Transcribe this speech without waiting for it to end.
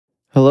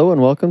Hello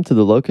and welcome to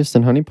the Locust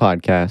and Honey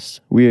Podcast.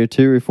 We are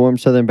two Reformed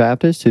Southern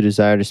Baptists who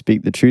desire to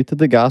speak the truth of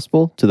the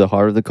gospel to the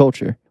heart of the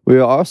culture. We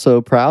are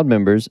also proud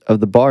members of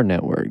the BAR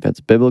Network,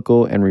 that's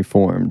Biblical and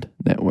Reformed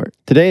Network.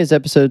 Today is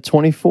episode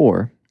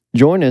 24.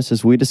 Join us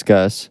as we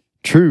discuss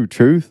True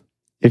Truth.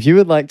 If you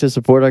would like to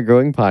support our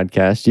growing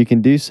podcast, you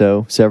can do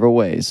so several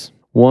ways.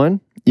 1,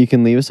 you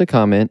can leave us a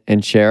comment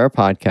and share our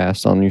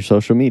podcast on your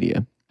social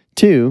media.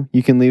 2,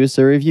 you can leave us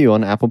a review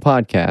on Apple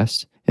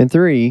Podcasts. And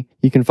 3,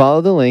 you can follow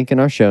the link in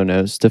our show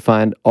notes to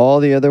find all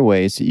the other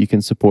ways that you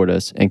can support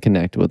us and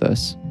connect with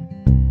us.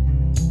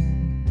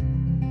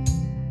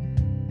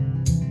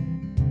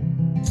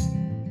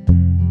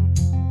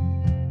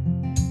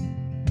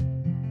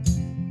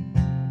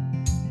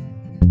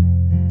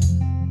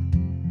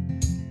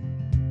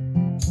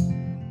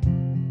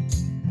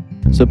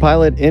 So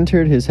Pilate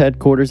entered his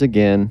headquarters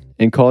again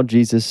and called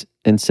Jesus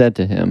and said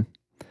to him,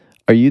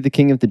 "Are you the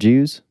king of the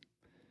Jews?"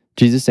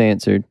 Jesus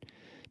answered,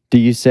 "Do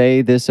you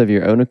say this of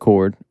your own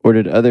accord, or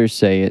did others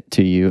say it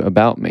to you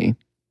about me?"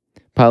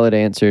 Pilate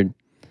answered,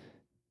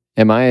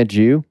 "Am I a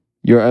Jew?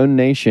 Your own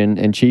nation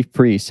and chief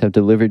priests have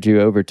delivered you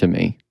over to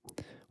me.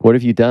 What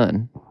have you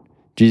done?"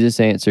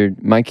 Jesus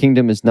answered, "My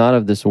kingdom is not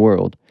of this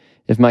world.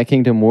 If my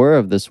kingdom were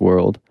of this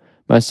world,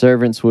 my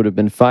servants would have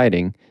been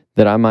fighting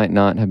that I might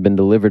not have been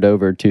delivered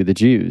over to the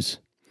Jews.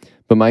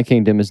 But my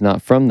kingdom is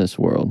not from this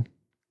world."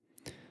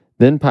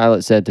 Then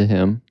Pilate said to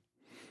him,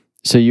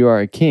 "So you are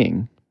a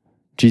king?"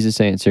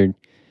 Jesus answered,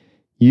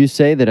 "You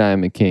say that I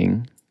am a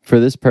king. For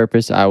this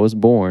purpose I was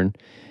born,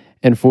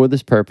 and for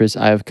this purpose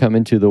I have come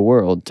into the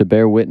world, to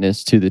bear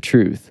witness to the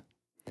truth.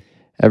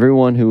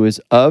 Everyone who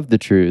is of the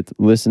truth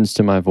listens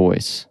to my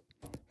voice."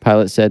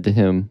 Pilate said to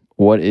him,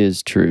 "What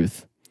is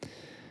truth?"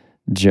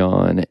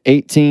 John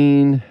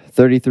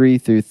 18:33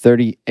 through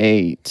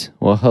 38.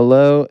 Well,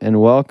 hello and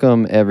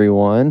welcome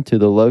everyone to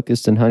the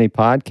Locust and Honey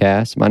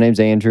Podcast. My name's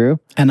Andrew.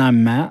 And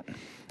I'm Matt.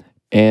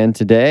 And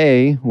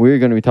today we're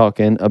going to be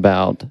talking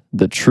about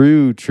the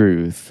true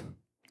truth.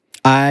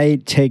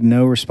 I take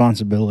no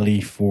responsibility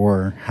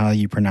for how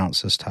you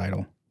pronounce this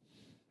title.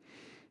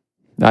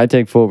 I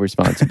take full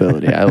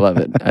responsibility. I love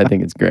it. I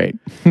think it's great.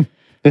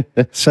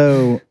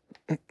 So,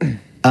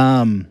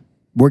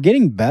 we're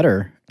getting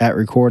better at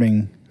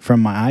recording from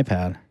my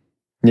iPad.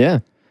 Yeah.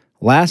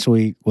 Last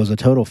week was a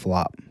total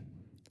flop.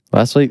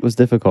 Last week was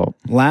difficult.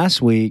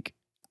 Last week,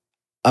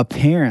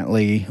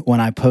 apparently, when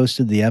I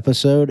posted the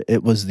episode,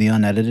 it was the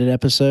unedited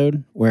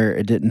episode where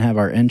it didn't have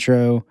our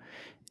intro.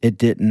 It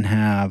didn't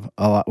have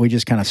a lot. We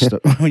just kind of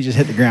we just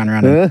hit the ground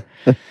running.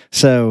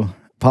 So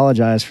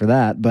apologize for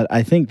that, but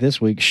I think this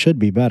week should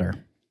be better.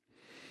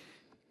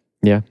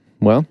 Yeah.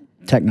 Well,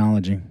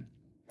 technology.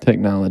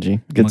 Good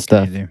What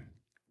stuff. can you do?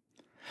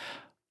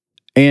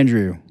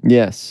 Andrew,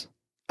 Yes.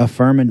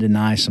 affirm and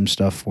deny some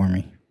stuff for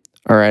me.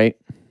 All right.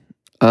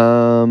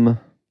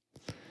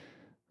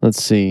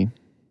 Let's see.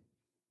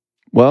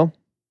 Well,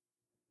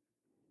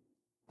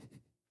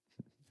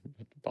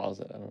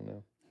 pause it. I don't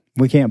know.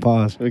 We can't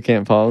pause. We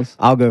can't pause.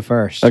 I'll go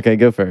first. Okay,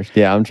 go first.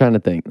 Yeah, I'm trying to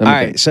think. Let All me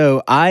right. think.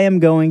 So I am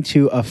going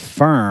to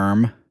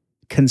affirm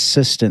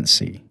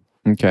consistency.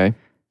 Okay.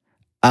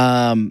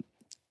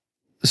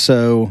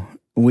 So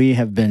we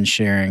have been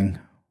sharing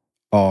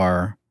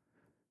our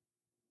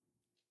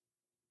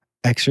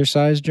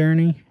exercise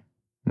journey.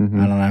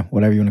 Mhm. I don't know,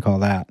 whatever you want to call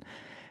that.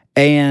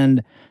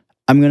 And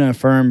I'm going to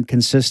affirm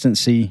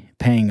consistency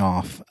paying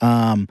off.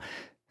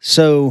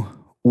 So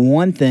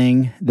one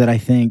thing that I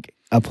think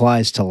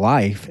applies to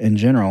life in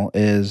general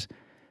is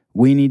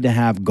we need to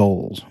have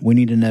goals. We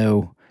need to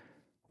know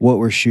what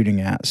we're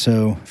shooting at.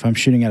 So if I'm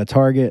shooting at a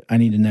target, I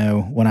need to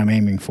know what I'm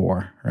aiming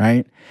for,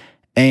 right?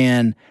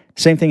 And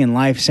same thing in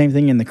life, same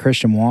thing in the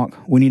Christian walk.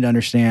 We need to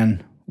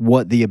understand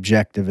what the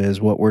objective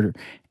is, what we're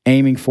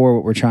aiming for,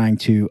 what we're trying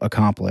to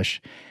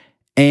accomplish.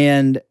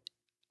 And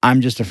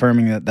I'm just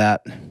affirming that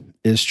that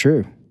is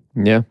true.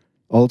 Yeah.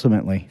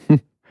 Ultimately,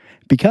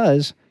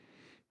 because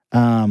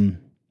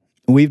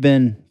we've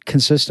been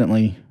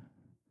consistently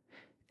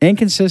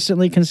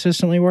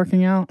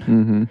working out.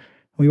 Mm-hmm.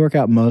 We work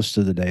out most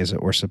of the days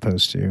that we're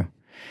supposed to.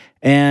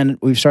 And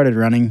we've started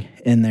running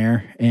in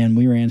there, and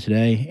we ran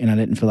today, and I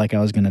didn't feel like I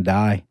was going to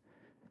die.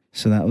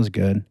 So that was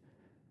good.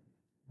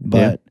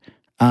 But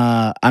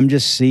I'm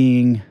just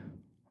seeing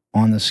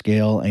on the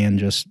scale and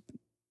just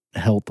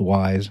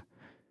health-wise,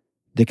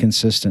 the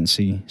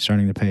consistency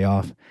starting to pay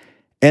off.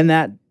 And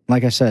that,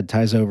 like I said,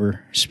 ties over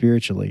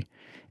spiritually.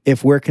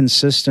 If we're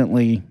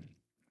consistently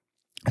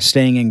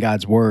staying in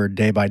God's word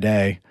day by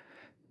day,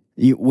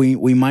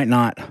 we might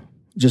not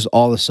just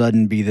all of a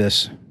sudden be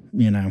this,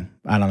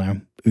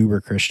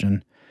 uber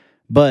Christian.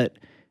 But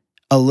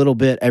a little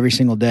bit every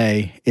single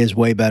day is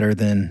way better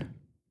than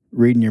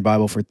reading your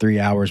Bible for 3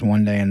 hours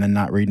one day and then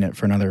not reading it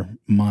for another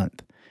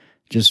month.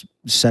 Just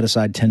set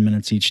aside 10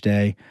 minutes each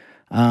day.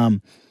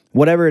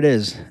 Whatever it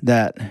is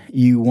that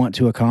you want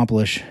to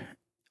accomplish,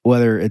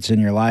 whether it's in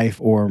your life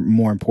or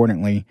more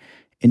importantly,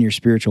 in your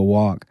spiritual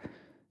walk,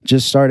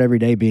 just start every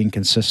day being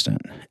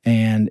consistent.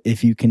 And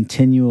if you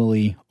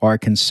continually are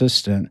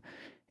consistent,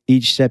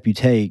 each step you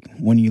take,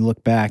 when you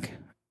look back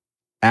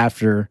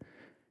after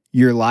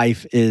your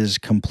life is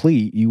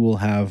complete, you will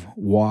have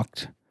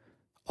walked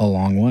a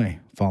long way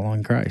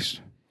following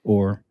Christ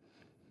or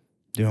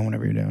doing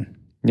whatever you're doing.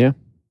 Yeah.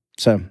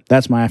 So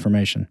that's my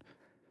affirmation.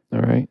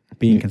 All right.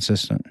 Being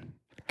consistent.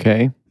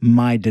 Okay.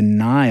 My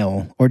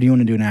denial, or do you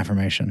want to do an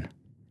affirmation?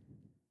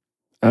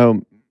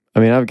 Oh, I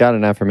mean, I've got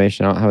an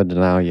affirmation. I don't have a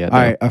denial yet. All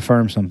right,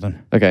 affirm something.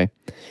 Okay.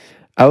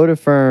 I would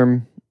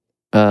affirm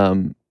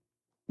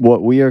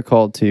what we are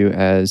called to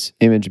as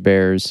image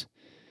bearers,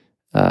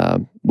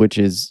 which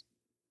is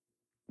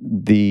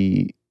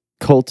the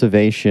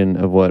cultivation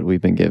of what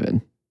we've been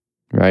given,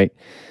 right?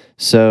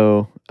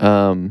 So,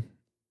 in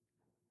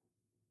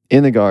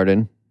the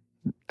garden,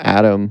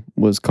 Adam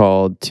was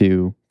called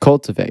to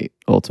cultivate,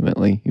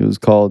 ultimately. He was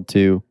called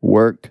to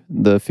work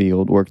the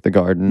field, work the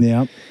garden,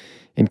 Yep.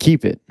 and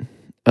keep it.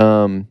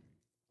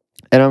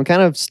 And I'm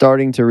kind of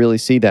starting to really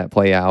see that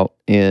play out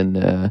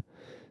in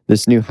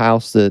this new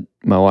house that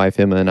my wife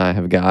Emma and I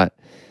have got.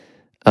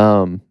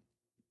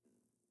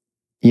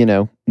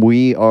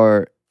 We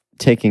are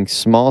taking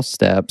small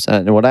steps,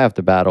 and what I have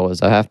to battle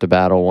is I have to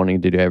battle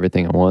wanting to do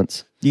everything at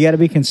once. You got to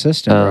be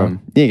consistent, bro.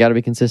 Yeah, you got to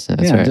be consistent.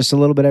 That's right. Just a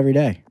little bit every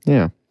day.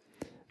 Yeah.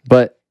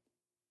 But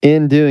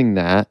in doing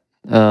that,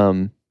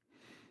 I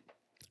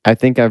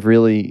think I've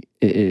really,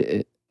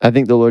 I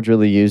think the Lord's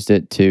really used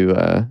it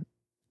to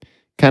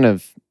kind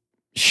of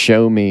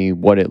show me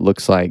what it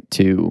looks like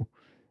to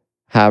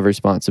have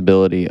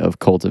responsibility of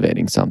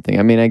cultivating something.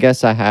 I mean, I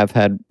guess I have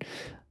had,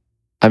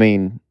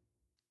 you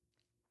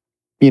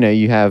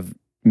have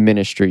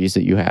ministries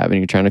that you have, and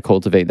you're trying to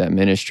cultivate that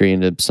ministry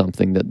into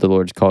something that the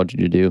Lord's called you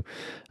to do.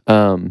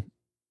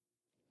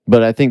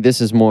 But I think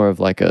this is more of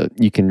like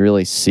you can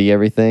really see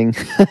everything,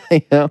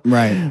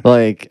 Right.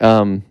 Like,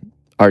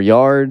 our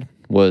yard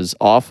was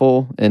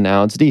awful and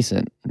now it's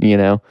decent,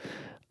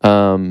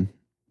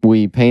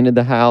 we painted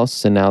the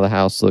house and now the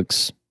house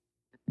looks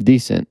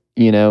decent,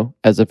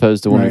 as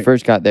opposed to when we Right.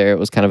 first got there, it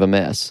was kind of a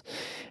mess.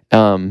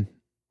 And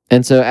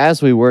so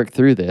as we work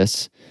through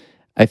this,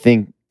 I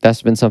think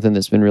that's been something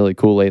that's been really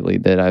cool lately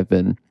that I've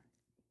been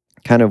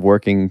kind of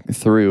working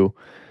through,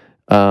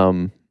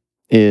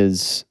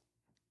 is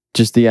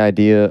just the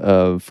idea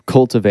of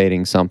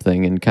cultivating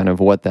something and kind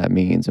of what that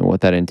means and what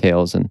that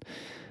entails, and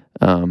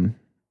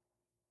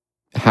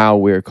how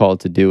we're called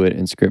to do it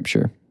in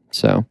Scripture.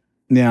 So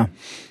Yeah.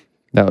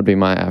 that would be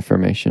my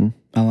affirmation.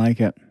 I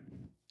like it.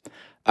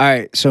 All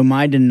right. So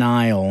my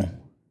denial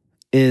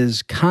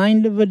is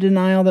kind of a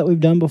denial that we've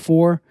done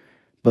before,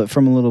 but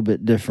from a little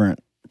bit different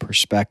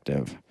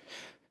perspective.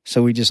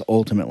 So we just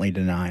ultimately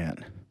deny it,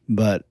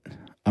 but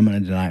I'm going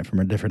to deny it from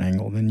a different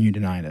angle than you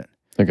denied it.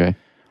 Okay.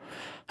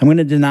 I'm going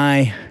to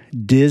deny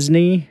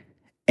Disney,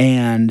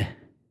 and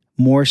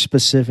more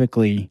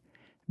specifically,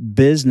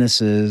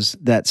 businesses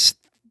that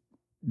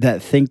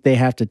think they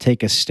have to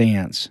take a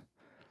stance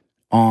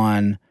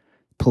on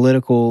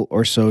political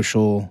or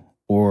social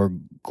or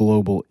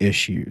global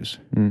issues.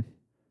 Mm.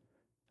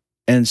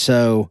 And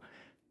so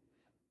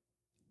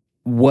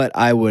what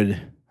I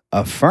would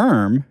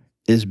affirm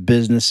is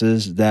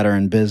businesses that are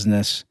in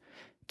business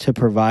to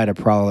provide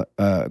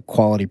a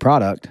quality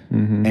product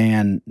Mm-hmm.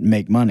 and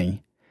make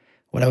money.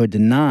 What I would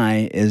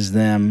deny is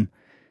them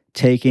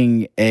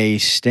taking a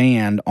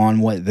stand on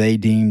what they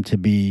deem to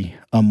be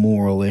a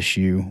moral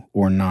issue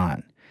or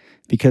not.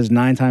 Because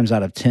 9 times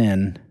out of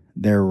 10,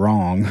 they're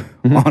wrong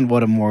on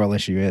what a moral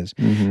issue is.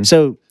 Mm-hmm.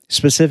 So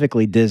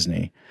specifically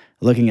Disney,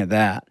 looking at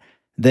that,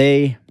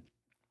 they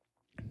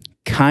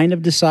kind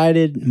of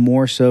decided,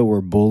 more so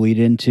were bullied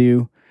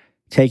into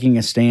taking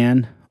a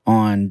stand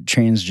on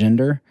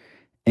transgender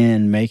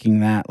and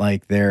making that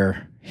like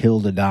their hill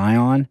to die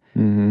on.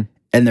 Mm-hmm.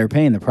 And they're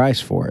paying the price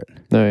for it.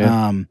 Oh,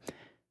 yeah.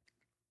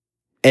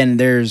 And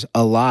there's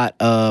a lot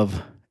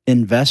of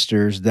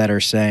investors that are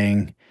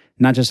saying,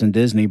 not just in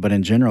Disney, but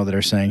in general, that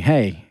are saying,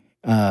 hey,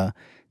 the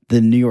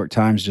New York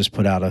Times just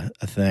put out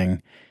a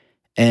thing.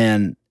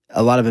 And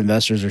a lot of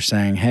investors are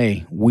saying,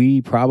 hey, we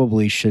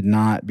probably should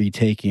not be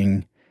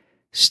taking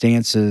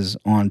stances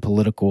on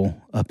political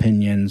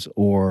opinions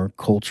or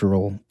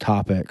cultural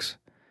topics,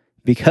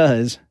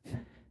 because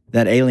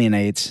that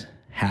alienates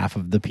half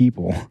of the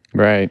people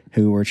Right.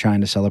 who we're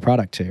trying to sell a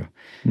product to.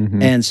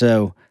 Mm-hmm. And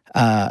so,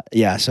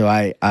 so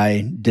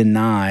I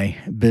deny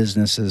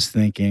businesses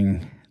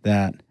thinking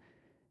that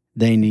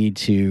they need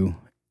to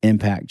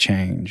impact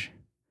change.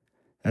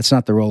 That's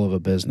not the role of a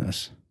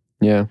business.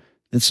 Yeah.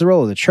 It's the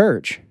role of the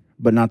church,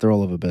 but not the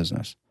role of a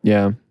business.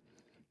 Yeah.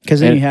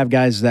 Because then And- you have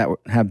guys that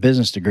have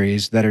business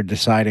degrees that are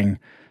deciding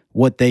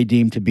what they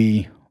deem to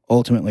be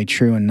ultimately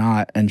true and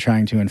not, and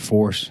trying to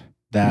enforce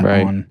that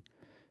Right. on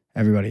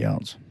everybody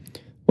else.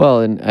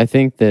 Well, and I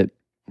think that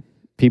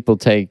people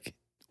take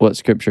what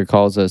Scripture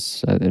calls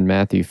us in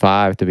Matthew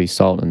 5 to be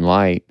salt and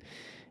light,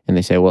 and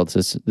they say, well,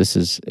 this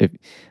is if,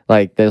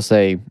 like, they'll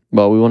say,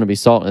 well, we want to be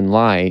salt and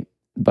light,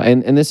 but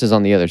and this is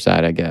on the other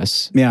side, I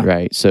guess. Yeah.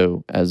 Right.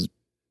 So as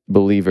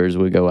believers,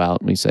 we go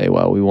out and we say,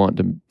 well, we want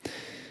to,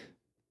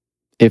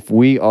 if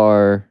we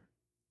are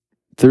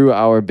through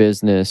our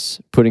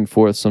business putting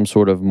forth some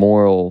sort of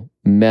moral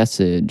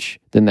message,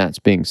 then that's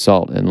being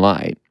salt and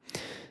light.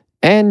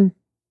 And,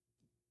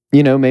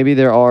 maybe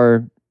there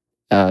are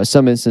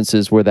some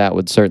instances where that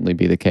would certainly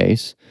be the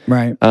case.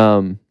 Right.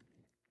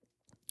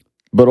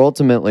 But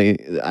ultimately,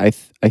 I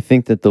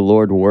think that the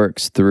Lord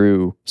works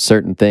through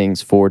certain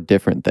things for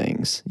different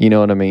things. You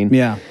know what I mean?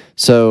 Yeah.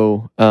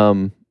 So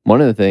one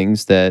of the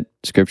things that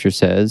Scripture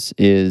says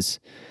is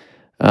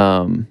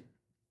to,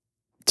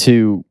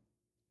 oh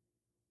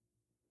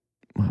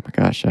my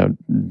gosh,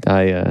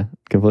 I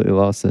completely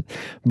lost it.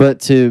 But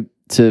to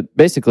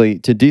basically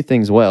to do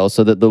things well,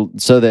 so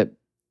that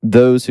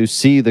those who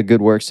see the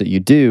good works that you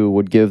do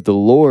would give the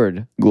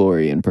Lord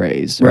glory and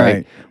praise.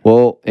 Right.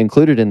 Well,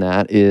 included in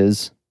that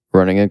is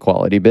running a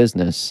quality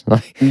business.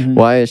 Like,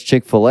 why is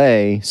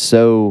Chick-fil-A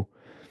so?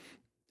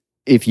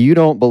 If you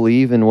don't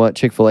believe in what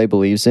Chick-fil-A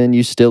believes in,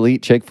 you still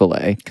eat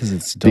Chick-fil-A because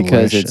it's delicious.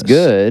 Because it's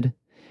good,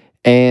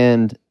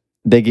 and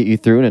they get you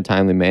through in a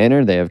timely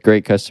manner. They have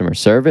great customer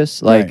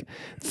service. Like,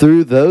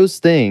 through those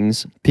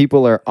things,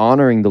 people are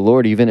honoring the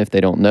Lord, even if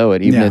they don't know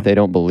it, even if they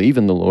don't believe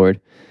in the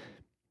Lord,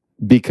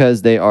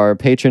 because they are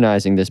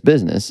patronizing this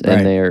business,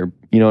 and they're,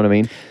 you know what I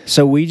mean?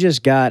 So we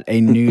just got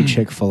a new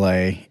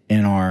Chick-fil-A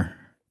in our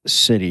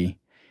city,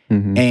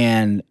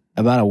 and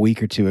about a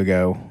week or two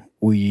ago,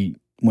 we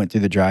went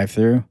through the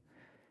drive-thru,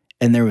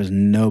 and there was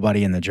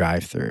nobody in the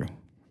drive-thru.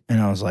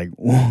 And I was like,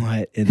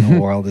 what in the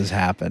world has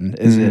happened?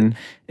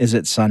 Is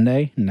it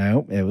Sunday?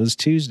 No, it was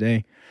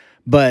Tuesday.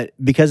 But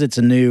because it's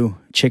a new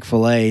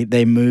Chick-fil-A,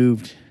 they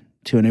moved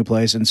to a new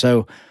place. And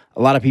so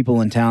a lot of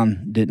people in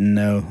town didn't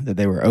know that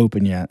they were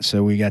open yet.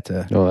 So we got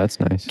to that's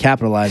nice.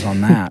 Capitalize on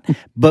that.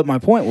 But my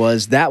point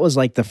was, that was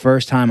like the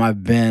first time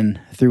I've been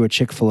through a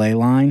Chick-fil-A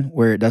line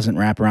where it doesn't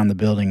wrap around the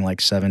building like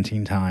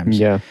 17 times.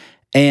 Yeah.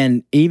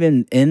 And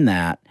even in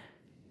that,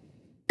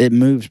 it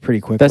moves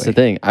pretty quickly. That's the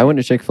thing. I went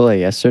to Chick-fil-A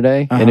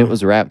yesterday, and it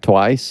was wrapped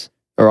twice,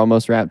 or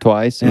almost wrapped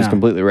twice. It was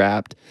completely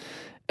wrapped.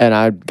 And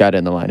I got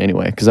in the line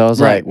anyway, because I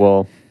was like,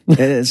 well,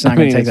 it's not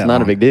going to take that long. It's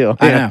not a big deal.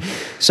 I know.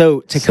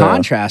 So to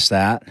contrast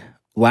that,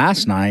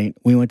 last night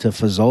we went to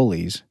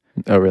Fazoli's.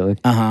 Oh, really?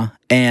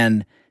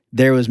 And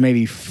there was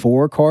maybe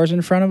 4 cars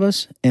in front of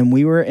us, and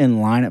we were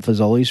in line at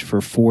Fazoli's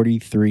for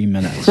 43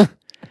 minutes.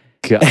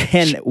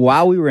 And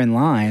while we were in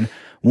line,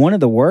 one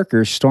of the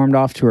workers stormed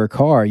off to her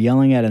car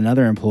yelling at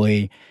another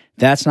employee,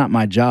 "That's not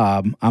my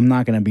job. I'm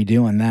not going to be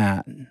doing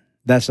that.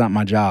 That's not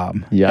my job."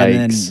 Yikes. And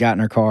then got in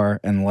her car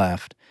and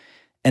left.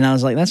 And I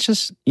was like, that's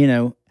just,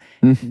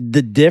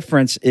 the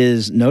difference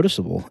is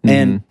noticeable.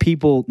 And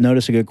people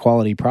notice a good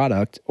quality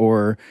product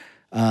or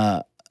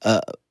a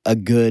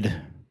good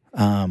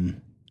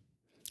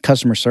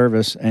customer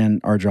service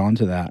and are drawn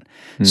to that.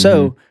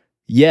 So,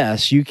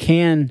 yes, you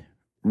can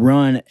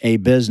run a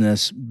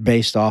business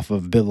based off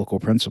of biblical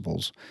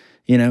principles,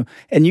 and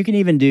you can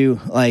even do,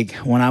 like,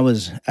 when I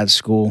was at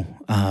school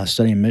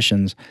studying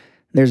missions,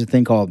 there's a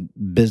thing called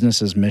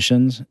business as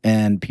missions,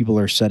 and people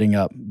are setting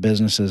up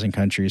businesses in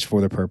countries for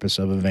the purpose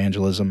of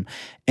evangelism,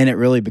 and it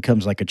really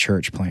becomes like a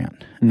church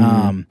plant.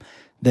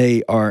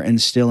 They are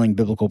instilling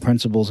biblical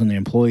principles in the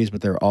employees, but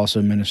they're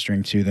also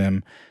ministering to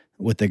them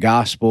with the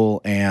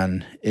gospel,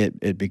 and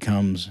it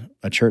becomes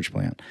a church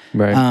plant.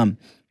 Right.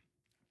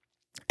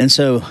 And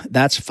so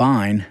that's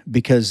fine,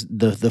 because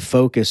the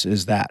focus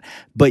is that.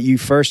 But you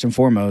first and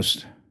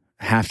foremost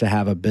have to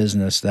have a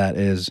business that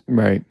is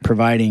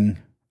providing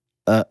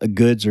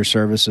goods or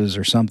services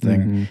or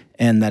something,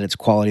 and that it's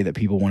quality that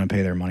people want to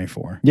pay their money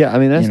for. Yeah, I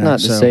mean, that's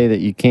not to say that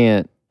you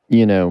can't,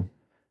 you can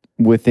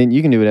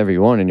do whatever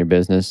you want in your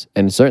business,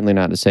 and certainly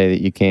not to say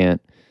that you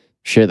can't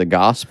share the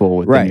gospel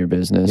within your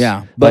business.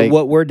 Yeah, but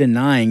what we're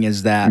denying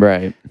is that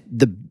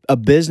a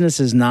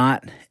business is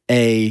not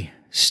a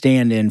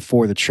stand-in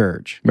for the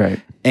church.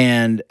 Right.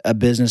 And a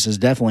business is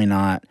definitely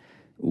not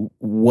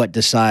what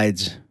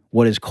decides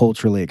what is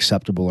culturally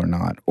acceptable or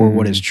not, or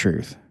what is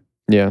truth.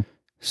 Yeah.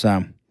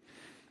 So,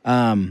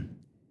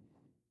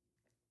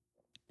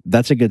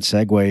 that's a good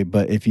segue,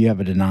 but if you have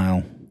a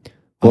denial,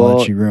 I'll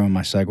let you ruin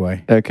my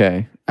segue.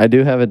 Okay. I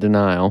do have a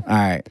denial. All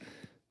right.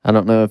 I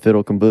don't know if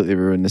it'll completely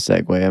ruin the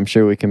segue. I'm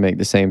sure we can make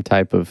the same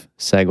type of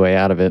segue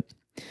out of it.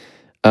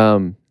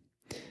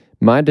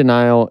 My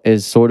denial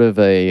is sort of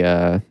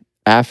a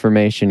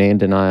affirmation and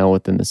denial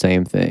within the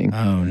same thing.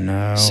 Oh,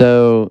 no.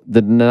 So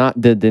the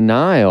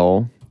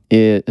denial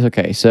is,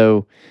 okay,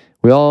 so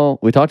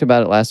we talked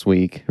about it last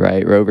week,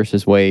 right? Roe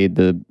versus Wade,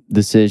 the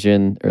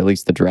decision, or at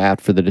least the draft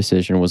for the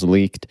decision, was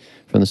leaked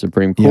from the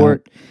Supreme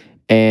Court. Yeah.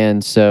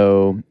 And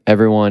so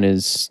everyone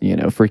is,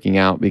 freaking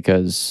out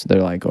because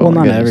they're like, oh,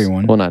 my goodness.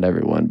 Everyone. Well, not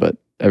everyone, but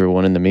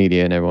everyone in the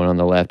media and everyone on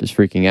the left is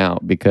freaking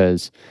out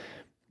because,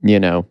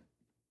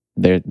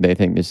 they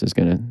think this is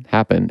going to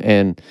happen.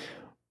 And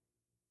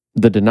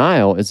the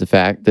denial is the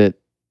fact that,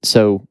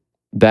 so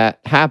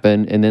that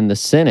happened, and then the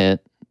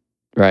Senate,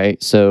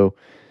 right? So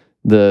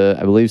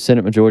I believe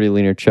Senate Majority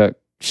Leader Chuck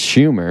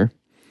Schumer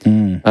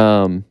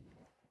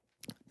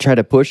tried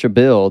to push a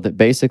bill that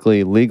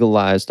basically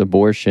legalized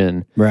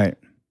abortion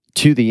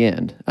to the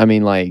end. I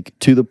mean, like,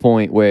 to the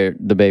point where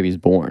the baby's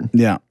born.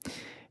 Yeah.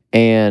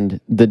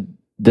 And the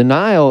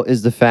Denial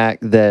is the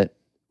fact that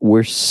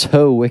we're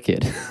so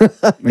wicked.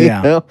 You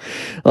Yeah. know?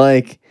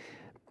 Like,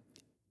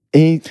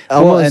 he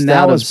Well, almost and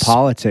that out was of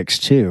politics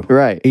too.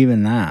 right.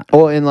 Even that.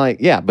 Well, and like,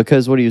 yeah,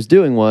 because what he was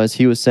doing was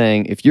he was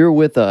saying, if you're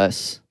with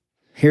us,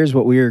 Here's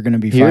what we are going to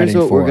be here's fighting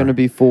what for. we're going to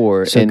be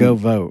for. So and go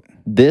vote.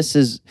 this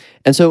is,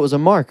 and so it was a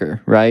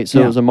marker, right? So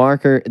it Yeah. was a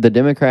marker. The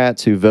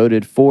Democrats who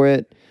voted for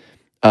it,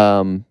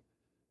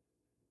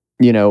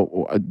 you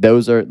know,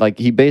 those are like,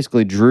 he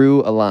basically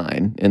drew a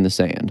line in the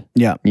sand,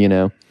 Yeah. you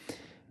know?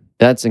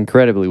 That's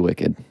incredibly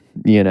wicked,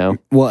 you know?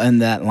 Well,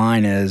 and that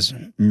line is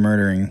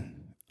murdering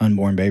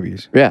unborn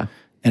babies. Yeah.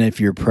 And if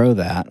you're pro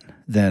that,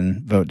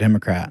 then vote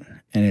Democrat.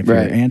 And if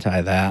Right. you're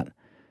anti that,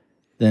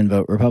 then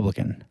vote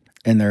Republican.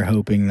 And they're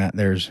hoping that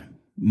there's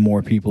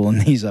more people in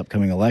these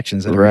upcoming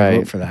elections that are going to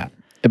vote for that.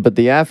 But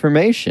the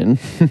affirmation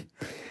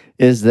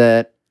is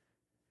that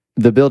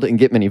the bill didn't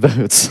get many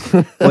votes.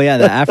 Well, yeah,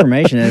 the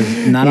affirmation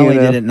is not You only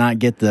know? did it not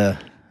get the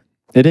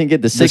It didn't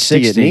get the 60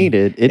 it 60,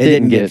 needed. It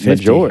didn't get 50.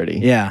 majority.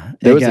 Yeah.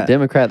 There was a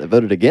Democrat that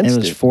voted against It it.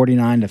 was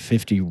 49 to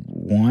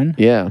 51.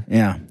 Yeah.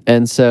 Yeah.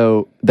 And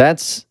so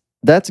that's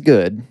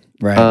good.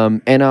 Right.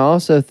 And I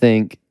also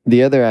think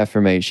the other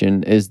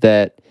affirmation is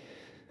that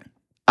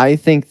I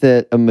think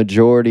that a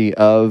majority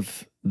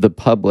of the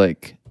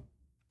public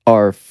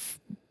are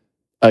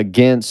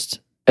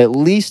against, at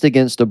least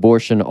against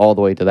abortion all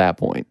the way to that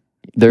point.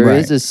 There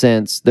is Right. a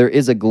sense, there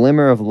is a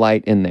glimmer of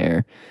light in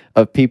there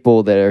of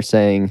people that are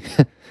saying,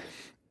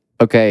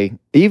 okay,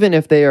 even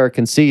if they are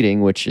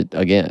conceding, which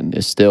again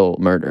is still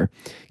murder,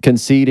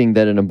 conceding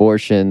that an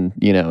abortion,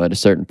 you know, at a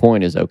certain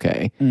point is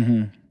okay.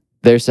 Mm-hmm.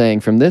 They're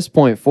saying from this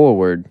point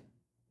forward,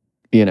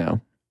 you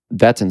know,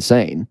 that's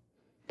insane.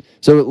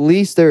 So at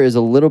least there is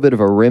a little bit of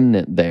a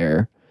remnant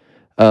there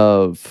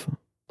of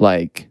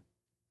like,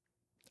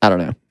 I don't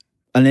know,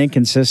 An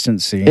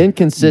inconsistency.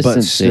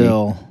 inconsistency. But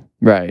still,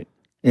 Right.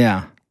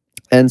 yeah.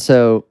 And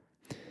so,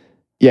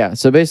 yeah.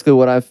 So basically,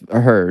 what I've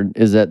heard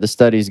is that the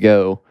studies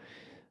go,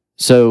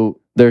 so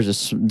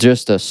there's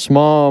just a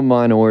small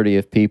minority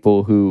of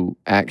people who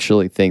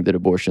actually think that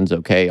abortion's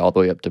okay all the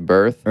way up to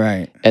birth.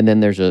 Right. And then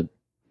there's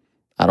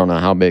I don't know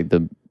how big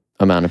the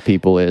amount of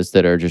people is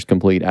that are just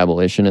complete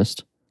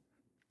abolitionists.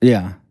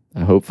 Yeah.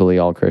 Hopefully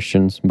all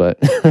Christians, but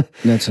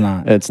That's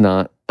not. it's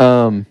not.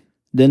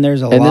 Then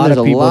there's a and then lot there's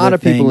of a people lot that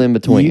of people think in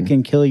between. You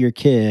can kill your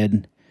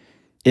kid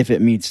if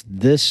it meets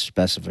this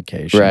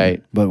specification.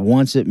 Right. But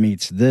once it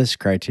meets this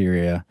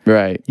criteria,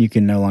 Right. you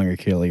can no longer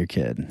kill your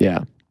kid.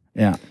 Yeah.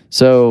 Yeah.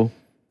 So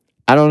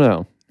I don't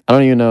know. I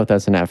don't even know if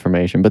that's an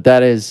affirmation, but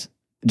that is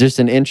just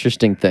an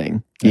interesting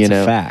thing. It's you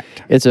know, a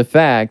fact. It's a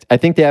fact. I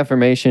think the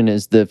affirmation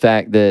is the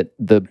fact that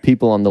the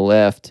people on the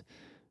left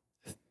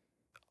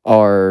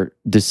are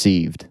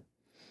deceived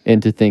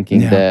into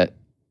thinking Yeah. that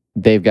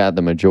they've got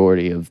the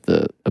majority of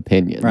the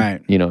opinion.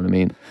 Right. You know what I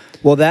mean?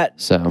 Well, that.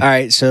 So All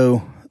right.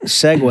 So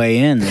segue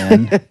in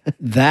then.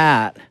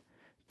 That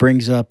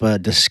brings up a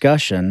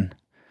discussion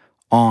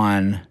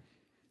on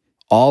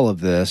all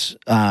of this.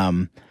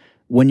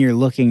 When you're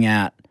looking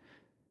at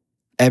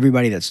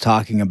everybody that's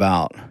talking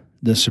about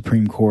the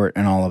Supreme Court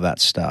and all of that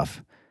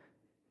stuff,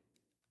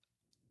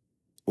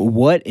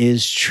 what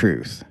is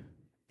truth?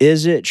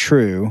 Is it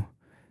true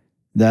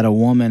that a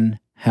woman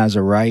has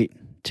a right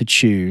to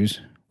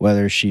choose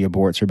whether she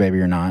aborts her baby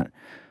or not?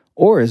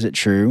 Or is it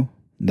true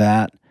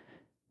that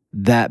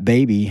that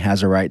baby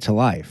has a right to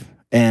life?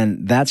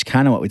 And that's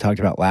kind of what we talked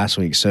about last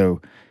week.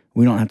 So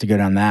we don't have to go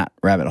down that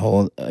rabbit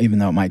hole, even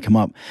though it might come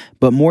up.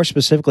 But more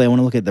specifically, I want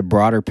to look at the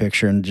broader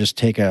picture and just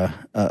take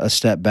a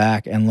step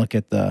back and look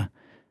at the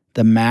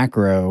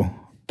macro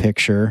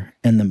picture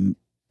and the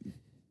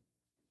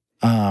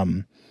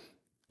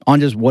on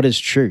just what is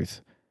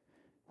truth.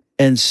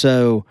 And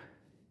so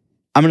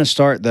I'm going to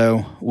start,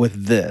 though,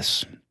 with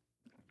this.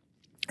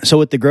 So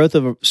with the growth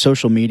of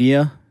social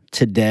media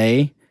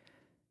today,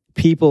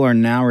 people are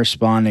now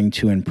responding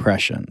to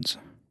impressions,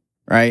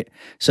 right?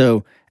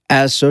 So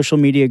as social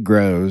media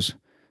grows,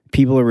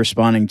 people are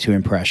responding to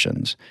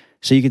impressions.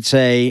 So you could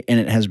say, and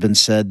it has been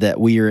said, that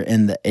we are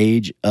in the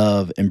age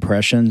of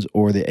impressions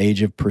or the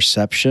age of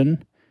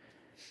perception.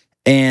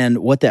 And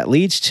what that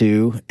leads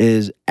to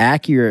is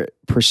accurate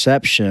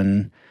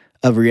perception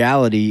of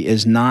reality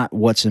is not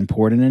what's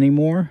important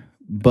anymore,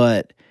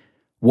 but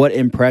what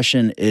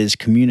impression is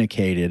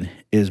communicated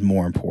is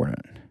more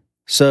important.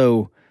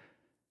 So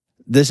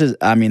that's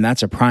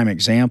a prime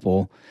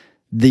example.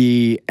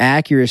 The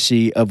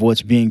accuracy of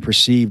what's being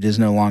perceived is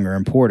no longer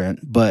important,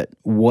 but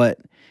what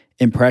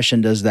impression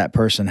does that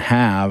person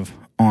have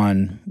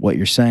on what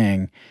you're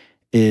saying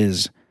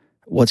is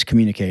what's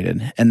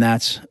communicated. And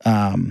that's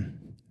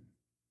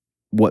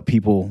what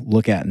people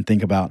look at and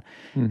think about.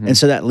 Mhm. And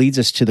so that leads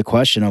us to the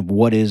question of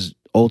what is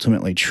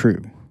ultimately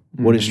true?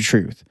 What is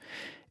truth?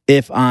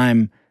 If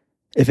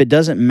it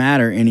doesn't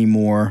matter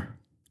anymore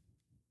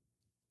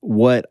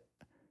what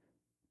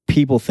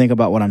people think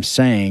about what I'm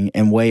saying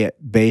and weigh it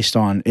based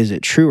on is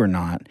it true or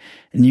not,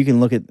 and you can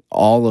look at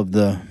all of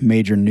the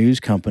major news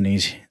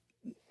companies.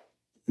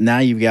 Now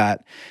you've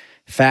got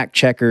fact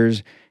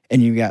checkers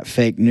and you've got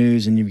fake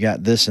news, and you've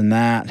got this and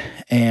that,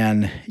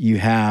 and you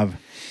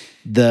have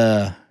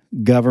the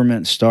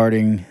government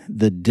starting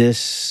the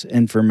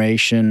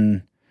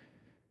disinformation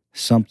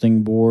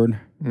something board,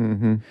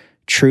 Mm-hmm.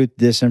 truth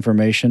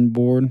disinformation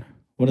board.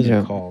 What is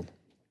Yeah. it called?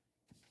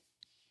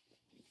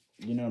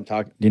 Do you know what I'm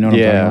talking? Do you know what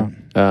I'm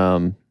talking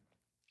about?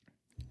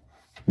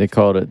 They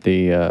called it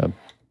the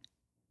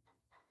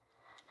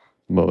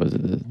what was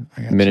it? The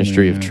I got too Ministry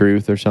many of notes.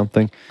 Truth or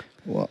something.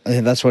 Well,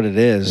 that's what it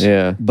is.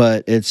 Yeah.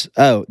 But it's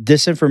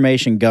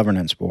Disinformation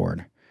Governance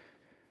Board.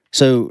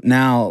 So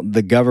now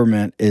the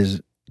government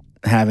is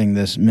having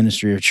this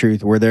Ministry of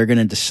Truth where they're going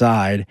to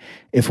decide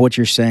if what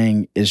you're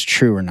saying is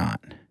true or not.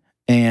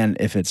 And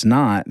if it's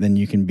not, then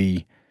you can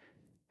be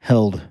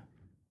held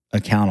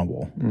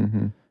accountable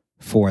Mm-hmm.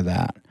 for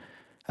that,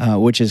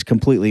 which is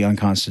completely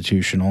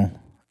unconstitutional.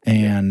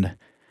 And,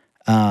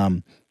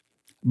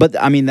 but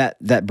I mean,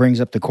 that brings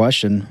up the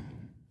question,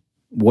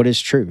 what is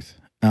truth?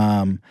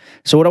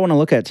 So what I want to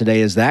look at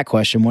today is that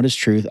question, what is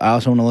truth? I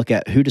also want to look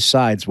at who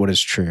decides what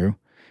is true.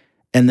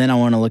 And then I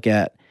want to look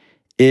at,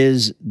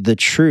 is the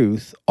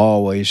truth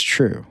always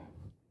true?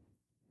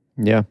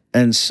 Yeah.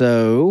 And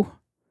so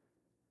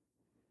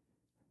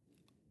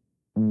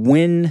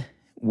when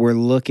we're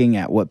looking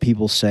at what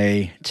people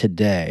say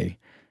today,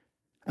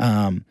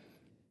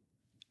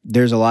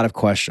 there's a lot of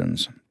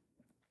questions.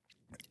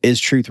 Is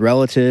truth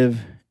relative?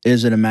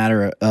 Is it a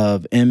matter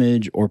of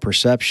image or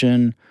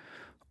perception?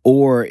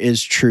 Or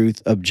is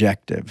truth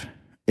objective?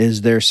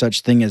 Is there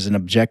such thing as an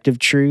objective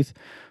truth?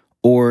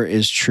 Or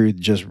is truth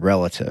just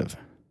relative?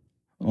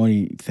 What do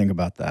you think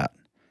about that?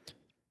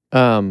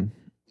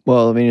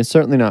 Well, I mean, it's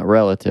certainly not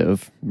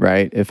relative,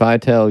 right? If I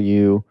tell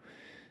you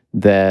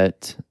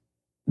that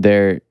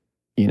there,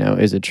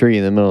 is a tree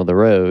in the middle of the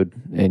road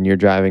and you're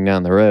driving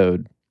down the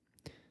road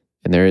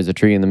and there is a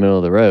tree in the middle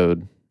of the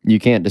road, you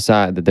can't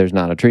decide that there's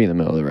not a tree in the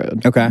middle of the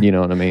road. Okay. You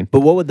know what I mean? But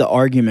what would the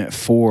argument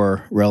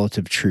for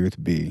relative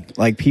truth be?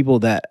 Like people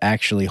that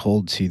actually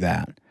hold to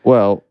that.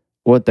 Well,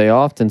 what they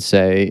often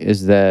say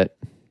is that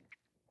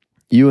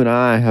you and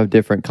I have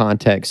different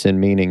contexts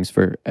and meanings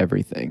for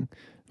everything,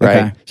 right?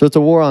 Okay. So it's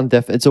a war on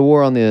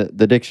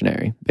the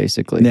dictionary,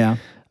 basically. Yeah.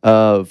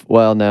 Of,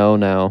 well,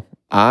 no,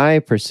 I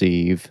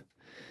perceive,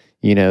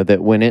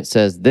 that when it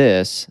says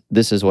this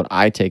is what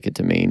I take it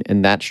to mean,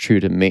 and that's true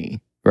to me,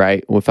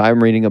 right? If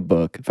I'm reading a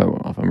book, if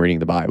I'm reading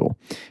the Bible,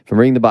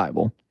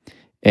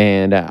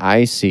 and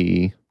I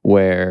see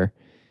where,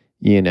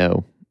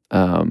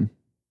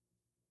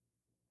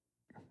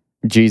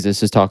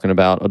 Jesus is talking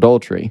about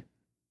adultery,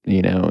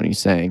 and he's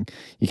saying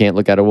you can't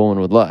look at a woman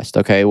with lust.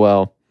 Okay,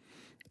 well,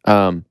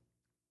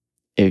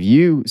 if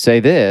you say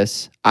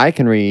this, I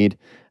can read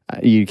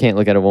you can't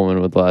look at a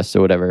woman with lust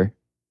or whatever,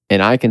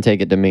 and I can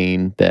take it to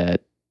mean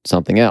that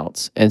something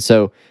else. And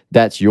so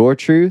that's your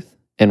truth,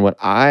 and what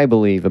I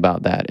believe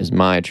about that is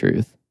my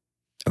truth.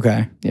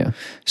 Okay. Yeah.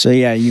 So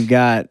yeah, you've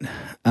got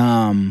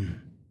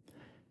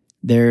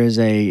there is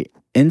a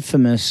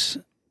infamous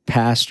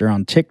pastor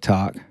on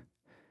TikTok,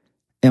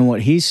 and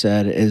what he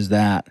said is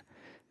that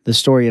the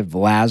story of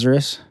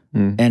Lazarus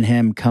and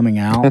him coming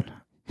out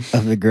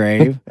of the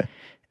grave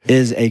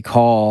is a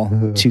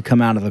call to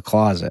come out of the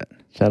closet.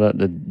 Shout out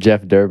to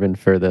Jeff Durbin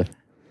for the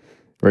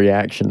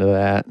reaction to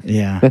that.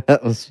 Yeah.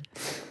 That was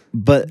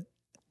But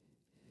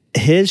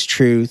his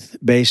truth,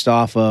 based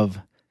off of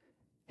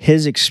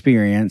his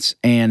experience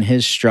and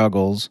his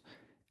struggles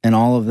and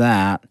all of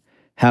that,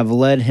 have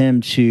led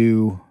him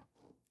to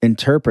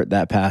interpret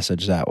that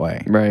passage that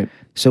way. right.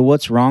 So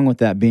what's wrong with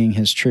that being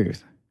his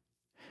truth?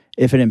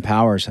 If it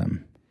empowers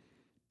him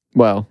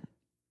Well,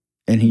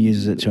 and he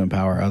uses it to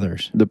empower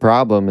others. the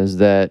problem is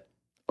that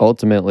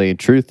ultimately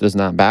truth does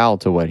not bow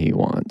to what he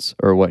wants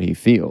or what he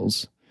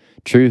feels.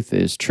 Truth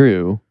is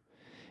true.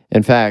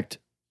 In fact,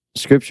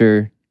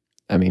 Scripture,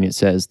 it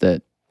says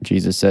that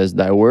Jesus says,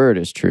 "Thy word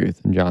is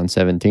truth" in John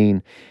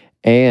 17.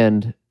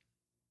 And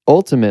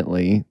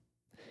ultimately,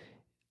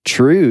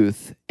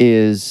 truth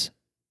is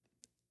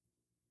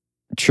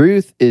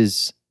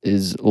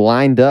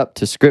lined up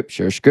to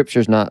Scripture.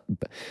 Scripture's not...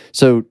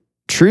 So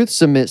truth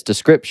submits to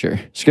Scripture.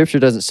 Scripture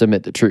doesn't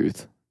submit to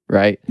truth,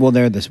 right? Well,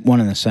 they're one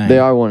and the same. They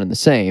are one and the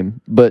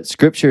same, but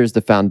Scripture is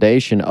the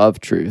foundation of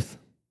truth.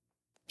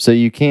 So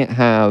you can't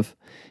have...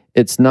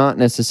 It's not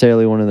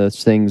necessarily one of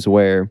those things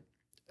where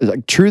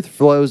like truth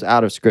flows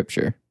out of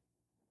Scripture,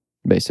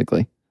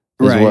 basically,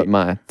 is Right. what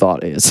my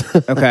thought is.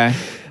 Okay.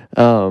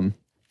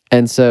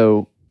 And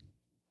so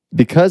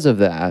because of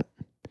that,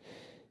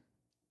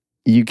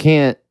 we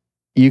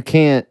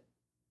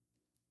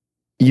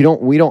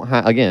don't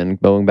have, again,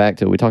 going back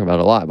to, we talk about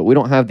it a lot, but we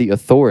don't have the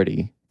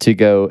authority to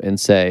go and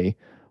say,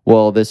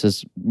 well, this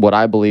is what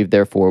I believe,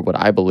 therefore what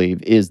I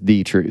believe is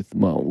the truth.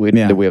 Well, we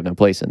have no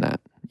place in that.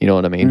 You know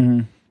what I mean?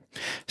 Mhm.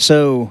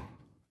 So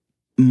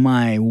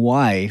my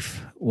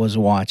wife was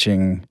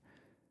watching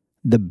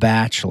The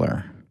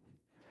Bachelor,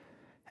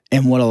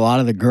 and what a lot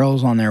of the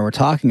girls on there were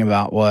talking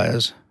about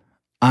was,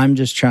 I'm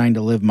just trying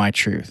to live my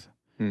truth.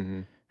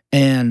 Mm-hmm.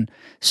 And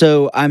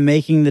so I'm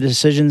making the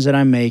decisions that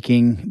I'm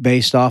making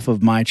based off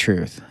of my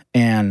truth.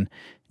 And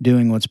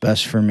doing what's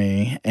best for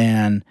me.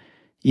 And,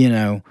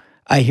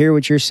 I hear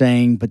what you're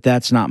saying, but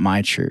that's not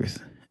my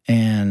truth.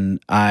 And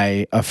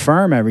I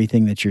affirm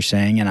everything that you're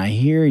saying, and I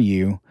hear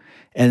you,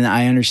 and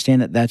I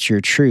understand that that's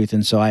your truth.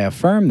 And so I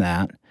affirm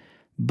that,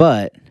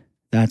 but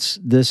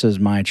this is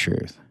my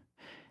truth.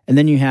 And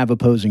then you have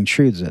opposing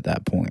truths at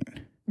that point,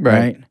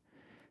 right?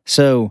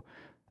 So,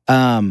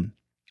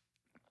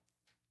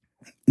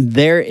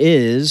 there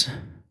is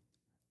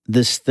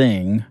this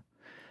thing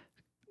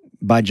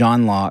by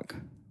John Locke.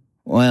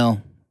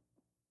 Well,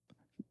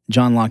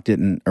 John Locke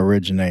didn't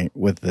originate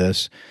with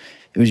this.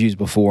 It was used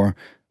before,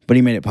 but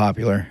he made it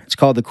popular. It's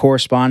called the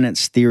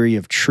correspondence theory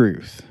of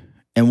truth.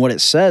 And what it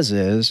says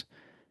is,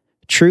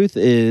 truth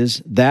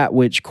is that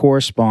which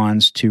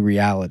corresponds to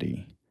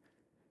reality.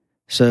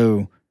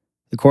 So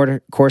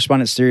the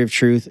correspondence theory of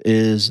truth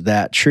is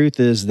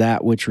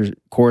that which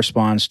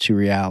corresponds to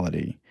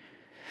reality.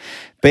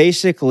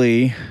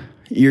 Basically,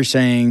 you're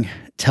saying,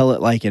 tell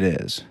it like it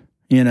is.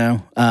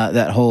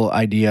 That whole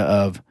idea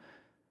of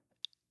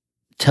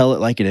tell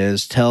it like it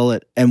is, tell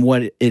it, and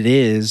what it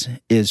is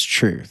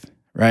truth,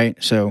 right?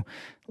 So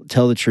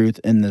tell the truth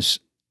in this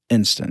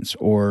instance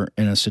or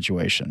in a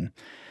situation.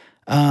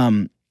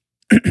 And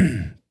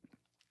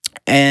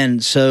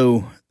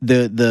so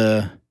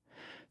the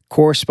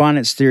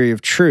correspondence theory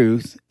of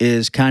truth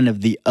is kind of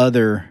the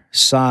other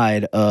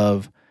side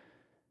of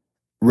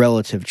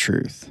relative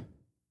truth,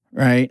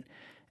 right?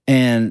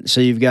 And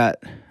so you've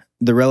got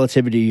the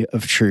relativity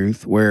of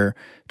truth, where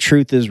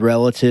truth is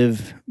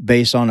relative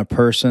based on a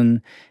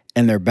person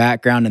and their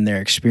background and their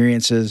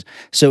experiences.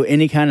 So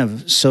any kind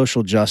of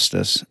social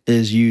justice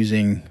is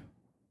using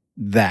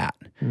that.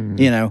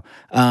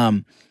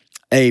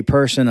 A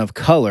person of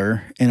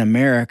color in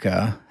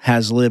America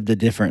has lived a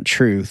different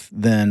truth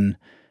than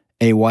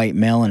a white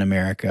male in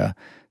America.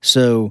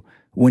 So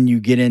when you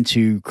get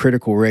into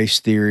critical race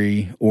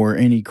theory or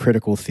any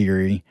critical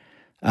theory,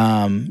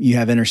 you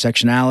have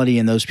intersectionality,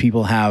 and those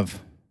people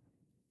have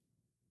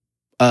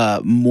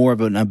more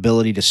of an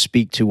ability to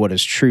speak to what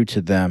is true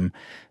to them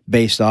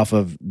based off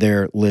of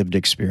their lived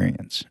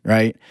experience,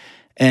 right?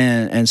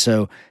 And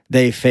so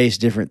they face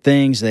different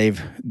things.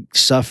 They've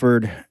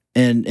suffered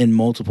in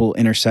multiple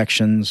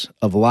intersections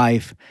of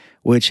life,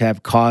 which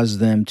have caused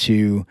them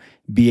to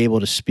be able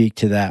to speak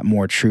to that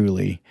more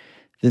truly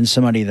than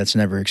somebody that's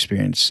never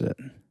experienced it,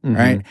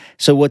 right?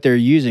 So what they're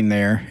using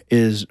there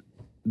is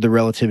the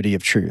relativity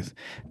of truth,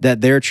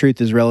 that their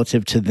truth is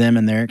relative to them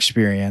and their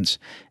experience,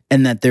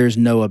 and that there's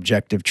no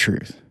objective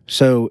truth.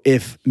 So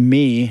if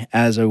me,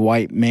 as a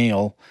white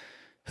male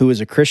who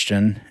is a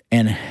Christian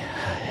and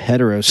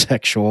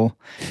heterosexual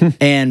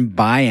and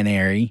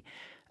binary,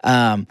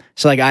 so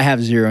like I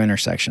have zero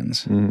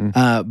intersections.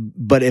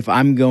 But if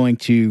I'm going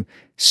to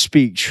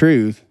speak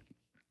truth,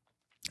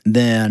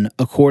 then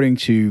according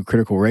to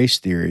critical race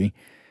theory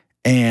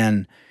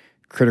and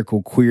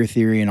critical queer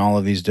theory and all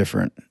of these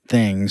different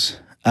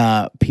things,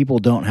 people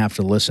don't have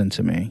to listen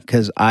to me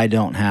because I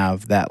don't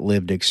have that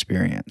lived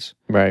experience.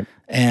 Right.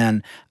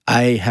 And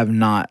I have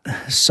not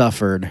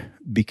suffered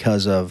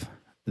because of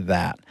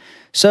that.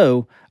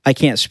 So I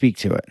can't speak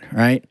to it,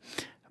 right?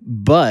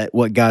 But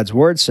what God's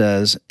word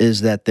says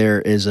is that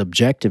there is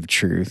objective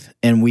truth,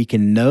 and we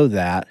can know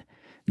that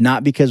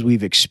not because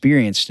we've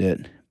experienced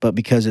it, but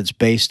because it's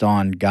based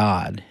on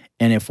God.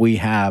 And if we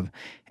have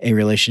a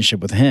relationship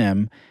with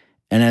Him,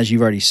 and as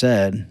you've already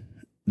said,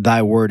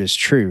 thy word is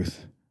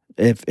truth.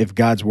 If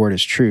God's word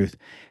is truth,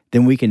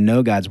 then we can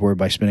know God's word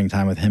by spending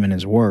time with Him and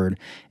His word.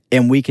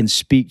 And we can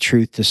speak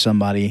truth to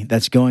somebody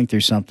that's going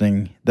through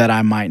something that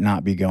I might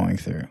not be going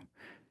through,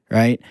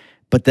 right?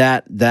 But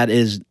that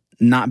is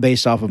not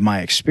based off of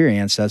my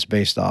experience. That's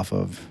based off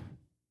of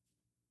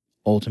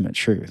ultimate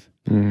truth.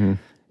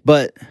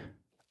 But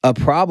a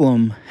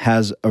problem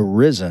has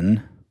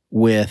arisen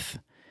with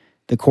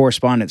the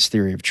correspondence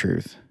theory of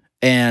truth.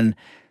 And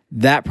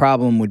that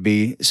problem would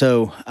be,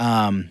 so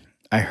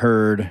I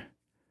heard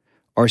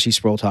R.C.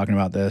 Sproul talking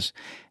about this,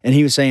 and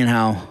he was saying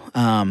how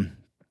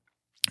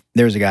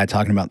there was a guy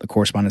talking about the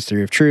correspondence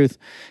theory of truth,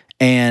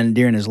 and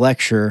during his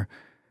lecture,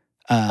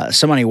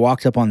 somebody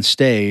walked up on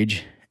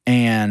stage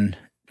and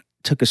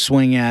took a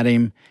swing at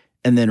him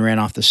and then ran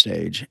off the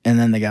stage. And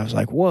then the guy was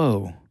like,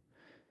 whoa,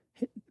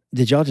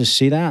 did y'all just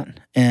see that?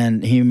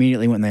 And he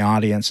immediately went in the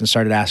audience and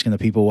started asking the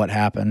people what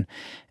happened.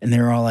 And they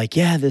were all like,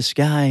 yeah, this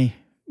guy,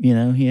 he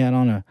had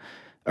on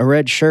a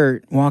red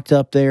shirt, walked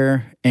up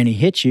there and he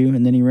hit you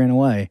and then he ran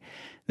away.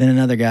 Then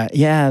another guy,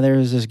 yeah, there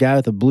was this guy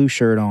with a blue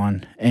shirt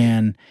on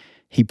and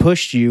he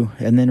pushed you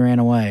and then ran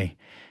away.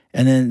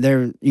 And then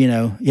there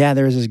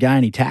was this guy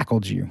and he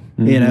tackled you.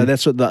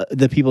 That's what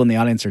the people in the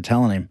audience are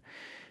telling him.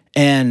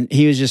 And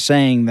he was just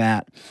saying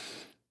that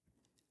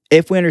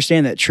if we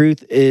understand that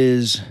truth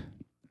is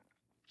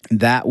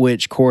that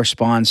which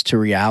corresponds to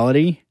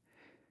reality,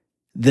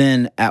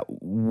 then at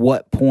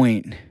what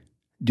point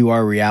do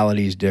our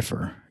realities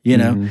differ?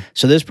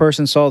 So this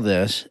person saw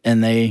this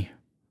and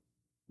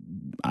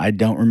I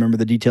don't remember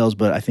the details,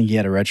 but I think he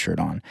had a red shirt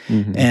on.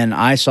 And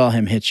I saw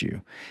him hit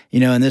you,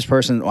 and this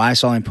person, I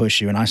saw him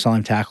push you and I saw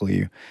him tackle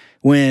you.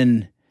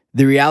 When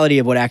the reality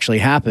of what actually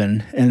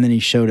happened, and then he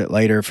showed it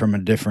later from a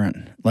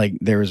different, like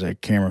there was a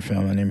camera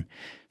filming him,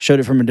 showed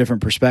it from a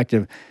different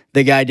perspective.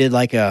 The guy did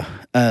like a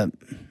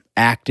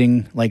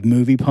acting like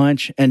movie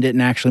punch and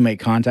didn't actually make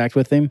contact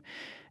with him.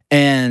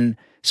 And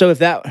so if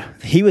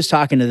that, he was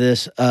talking to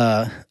this,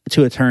 to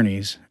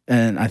attorneys,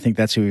 and I think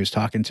that's who he was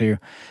talking to,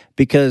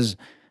 because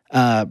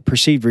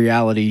perceived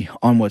reality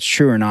on what's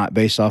true or not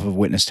based off of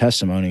witness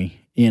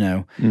testimony,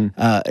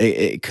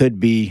 it could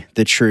be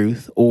the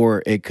truth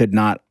or it could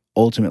not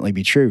ultimately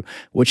be true,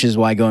 which is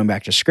why going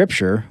back to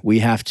scripture, we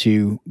have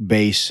to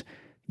base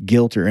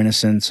guilt or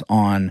innocence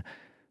on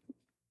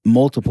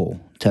multiple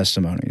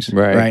testimonies,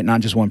 right?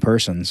 Not just one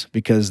person's,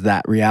 because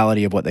that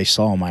reality of what they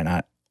saw might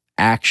not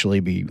actually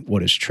be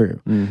what is true.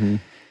 Mm-hmm.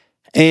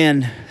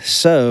 And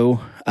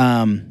so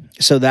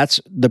that's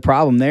the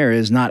problem there,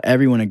 is not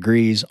everyone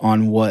agrees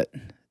on what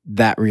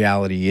that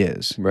reality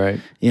is. Right.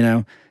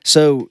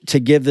 So to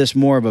give this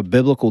more of a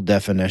biblical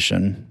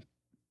definition,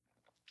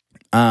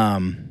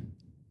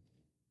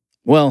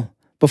 well,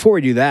 before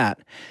we do that,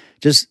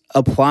 just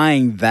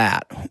applying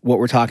that, what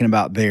we're talking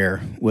about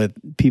there with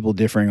people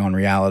differing on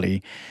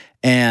reality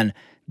and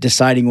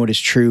deciding what is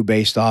true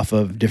based off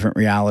of different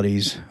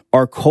realities.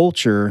 Our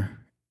culture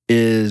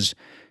is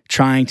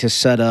trying to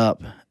set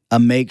up a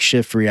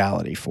makeshift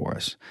reality for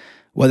us,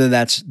 whether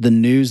that's the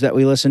news that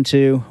we listen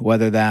to,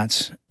 whether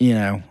that's,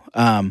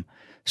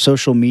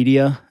 social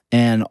media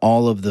and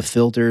all of the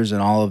filters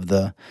and all of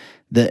the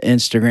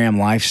Instagram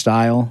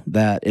lifestyle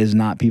that is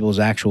not people's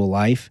actual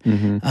life.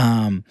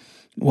 Mm-hmm.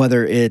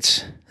 Whether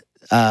it's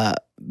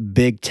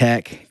big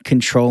tech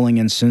controlling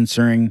and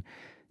censoring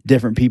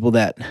different people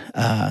that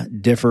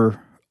differ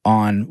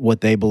on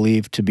what they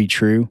believe to be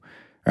true,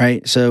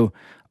 right? So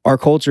our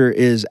culture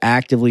is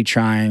actively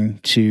trying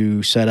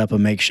to set up a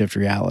makeshift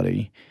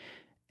reality.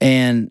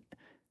 And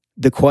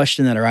the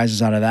question that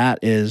arises out of that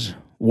is,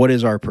 what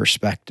is our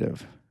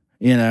perspective?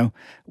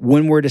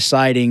 When we're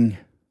deciding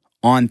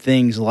on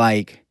things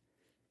like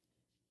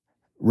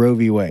Roe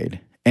v. Wade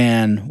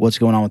and what's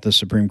going on with the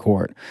Supreme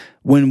Court,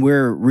 when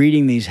we're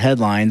reading these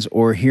headlines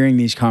or hearing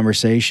these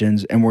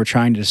conversations and we're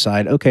trying to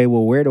decide, okay,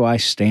 well, where do I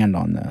stand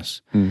on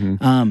this?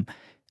 Mm-hmm.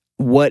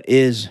 What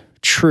is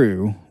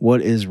true?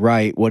 What is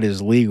right? What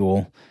is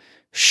legal?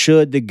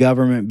 Should the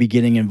government be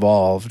getting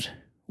involved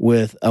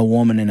with a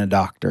woman and a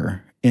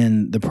doctor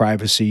in the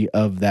privacy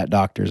of that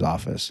doctor's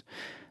office?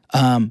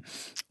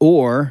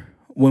 Or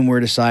when we're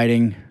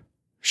deciding,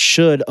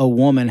 should a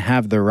woman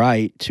have the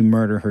right to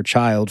murder her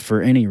child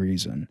for any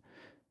reason?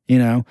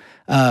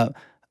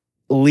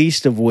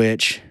 Least of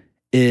which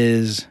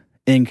is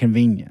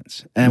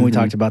inconvenience. And we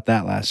talked about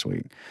that last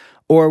week.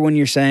 Or when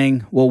you're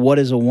saying, well, what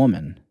is a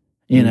woman?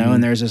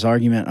 And there's this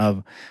argument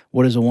of,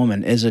 what is a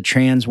woman? Is a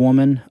trans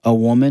woman a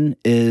woman?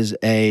 Is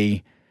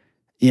a,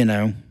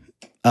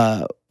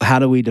 how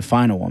do we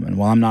define a woman?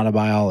 Well, I'm not a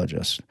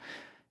biologist.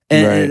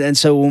 And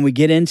so when we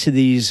get into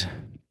these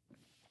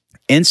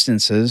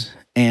instances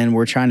and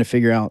we're trying to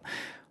figure out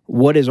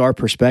what is our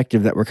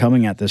perspective that we're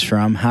coming at this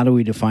from, how do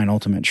we define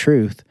ultimate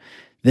truth,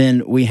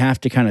 then we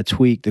have to kind of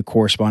tweak the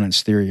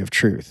correspondence theory of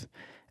truth,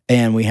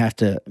 and we have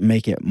to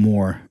make it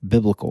more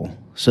biblical.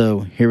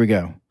 So here we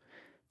go.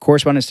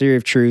 Correspondence theory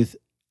of truth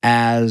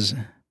as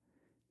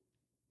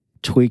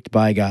tweaked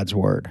by God's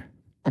word.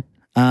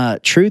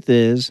 Truth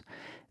is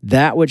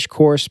that which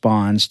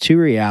corresponds to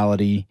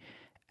reality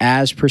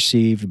as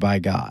perceived by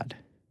God.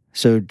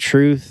 So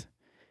truth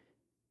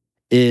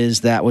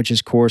is that which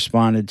is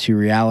corresponded to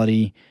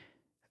reality,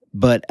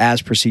 but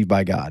as perceived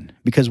by God,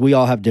 because we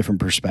all have different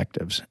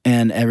perspectives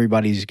and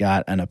everybody's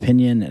got an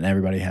opinion and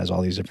everybody has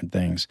all these different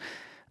things.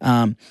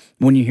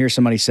 When you hear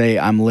somebody say,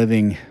 I'm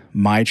living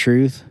my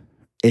truth,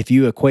 if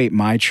you equate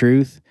my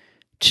truth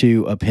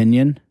to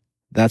opinion,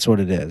 that's what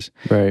it is.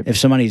 Right. If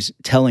somebody's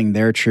telling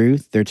their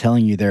truth, they're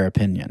telling you their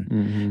opinion.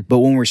 Mm-hmm. But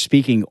when we're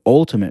speaking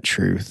ultimate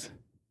truth,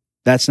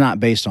 that's not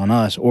based on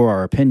us or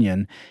our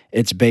opinion.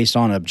 It's based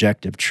on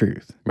objective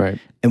truth. Right.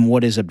 And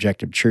what is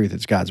objective truth?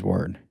 It's God's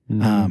word.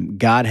 Mm-hmm.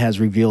 God has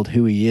revealed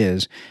who he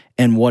is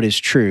and what is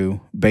true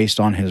based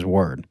on his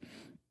word.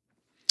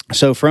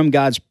 So from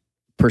God's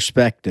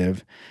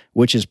perspective,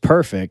 which is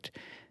perfect,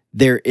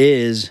 there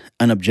is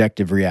an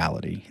objective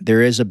reality.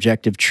 There is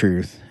objective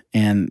truth,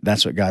 and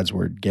that's what God's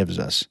word gives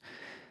us.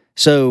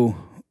 So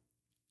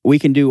we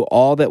can do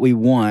all that we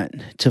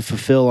want to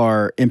fulfill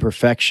our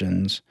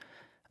imperfections,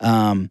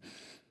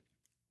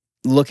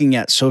 looking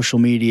at social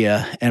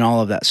media and all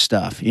of that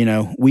stuff.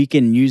 We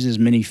can use as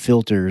many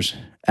filters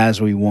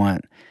as we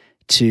want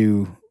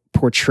to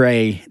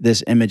portray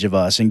this image of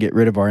us and get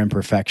rid of our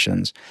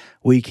imperfections.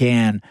 We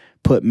can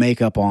put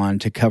makeup on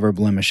to cover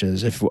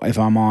blemishes. If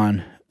I'm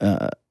on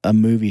a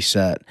movie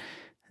set,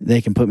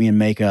 they can put me in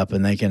makeup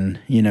and they can,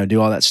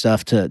 do all that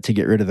stuff to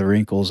get rid of the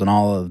wrinkles and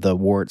all of the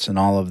warts and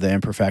all of the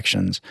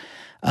imperfections.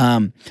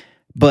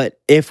 But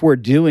if we're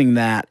doing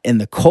that in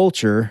the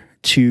culture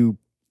to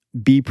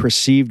be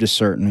perceived a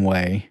certain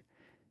way,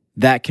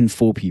 that can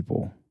fool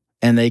people.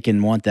 And they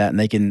can want that, and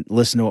they can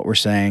listen to what we're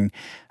saying.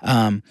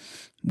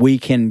 We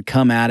can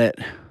come at it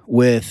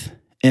with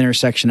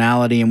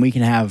intersectionality, and we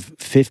can have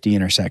 50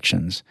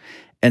 intersections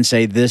and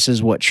say this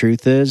is what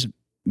truth is.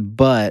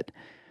 But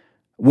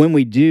when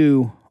we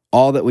do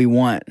all that we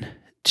want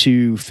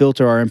to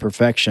filter our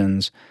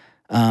imperfections,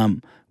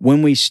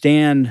 when we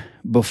stand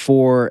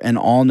before an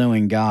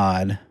all-knowing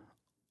God,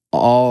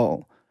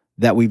 all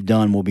that we've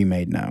done will be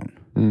made known.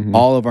 Mm-hmm.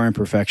 All of our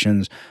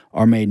imperfections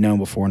are made known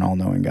before an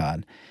all-knowing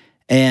God.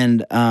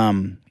 And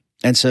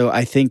so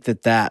I think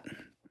that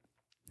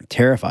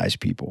terrifies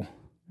people,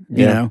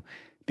 you know,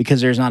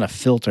 because there's not a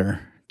filter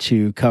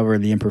to cover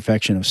the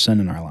imperfection of sin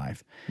in our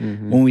life.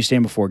 Mm-hmm. When we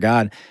stand before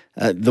God,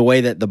 the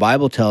way that the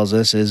Bible tells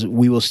us is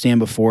we will stand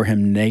before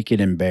him naked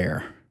and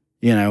bare.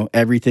 You know,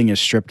 everything is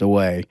stripped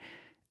away,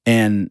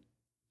 and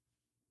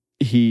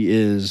he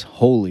is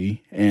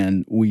holy,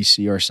 and we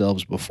see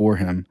ourselves before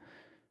him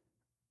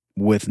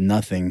with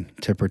nothing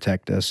to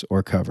protect us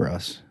or cover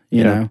us,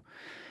 you know?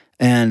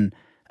 And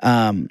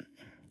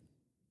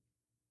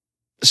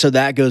so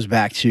that goes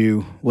back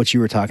to what you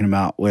were talking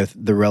about with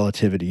the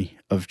relativity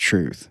of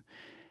truth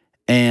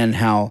and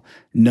how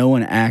no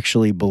one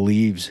actually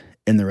believes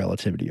in the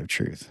relativity of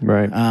truth.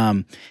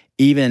 Right.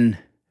 Even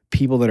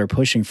people that are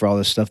pushing for all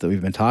this stuff that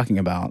we've been talking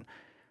about,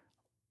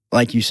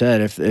 like you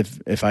said,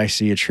 if I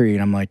see a tree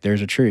and I'm like,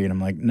 there's a tree, and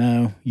I'm like,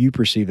 no, you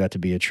perceive that to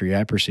be a tree.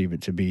 I perceive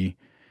it to be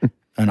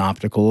an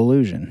optical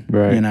illusion,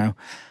 right. you know?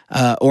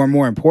 Or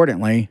more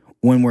importantly,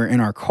 when we're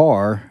in our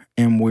car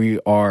and we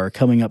are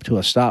coming up to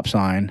a stop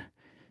sign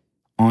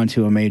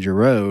onto a major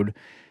road,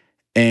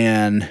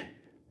 and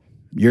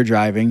you're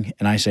driving,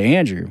 and I say,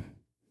 Andrew,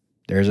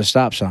 there's a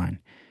stop sign.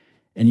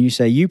 And you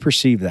say, you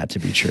perceive that to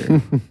be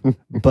true.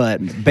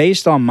 But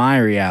based on my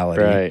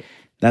reality, right.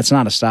 that's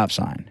not a stop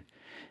sign.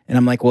 And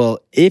I'm like, well,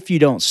 if you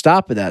don't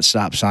stop at that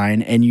stop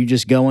sign and you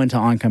just go into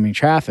oncoming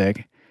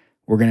traffic,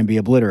 we're going to be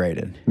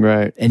obliterated.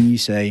 Right. And you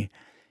say,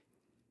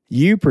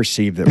 you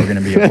perceive that we're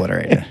going to be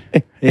obliterated.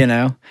 You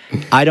know,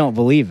 I don't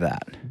believe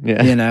that.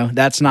 Yeah. You know,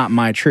 that's not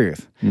my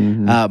truth.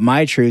 Mm-hmm.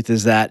 My truth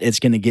is that it's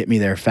going to get me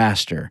there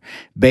faster.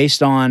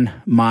 Based on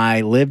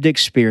my lived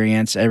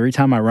experience, every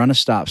time I run a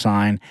stop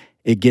sign,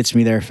 it gets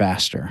me there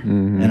faster.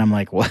 Mm-hmm. And I'm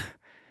like, well,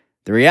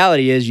 the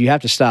reality is you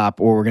have to stop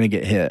or we're going to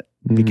get hit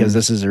because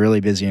this is a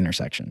really busy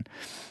intersection.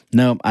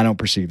 No, I don't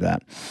perceive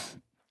that.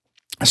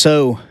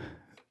 So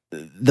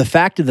the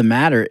fact of the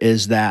matter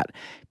is that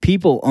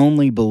people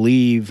only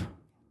believe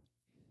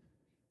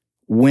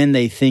when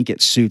they think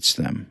it suits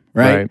them,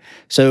 right?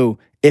 So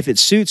if it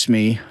suits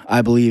me,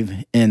 I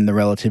believe in the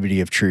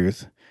relativity of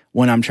truth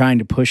when I'm trying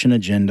to push an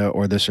agenda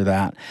or this or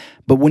that.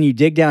 But when you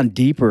dig down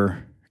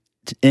deeper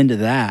into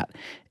that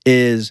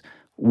is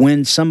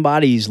when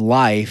somebody's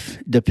life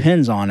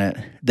depends on it,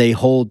 they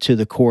hold to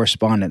the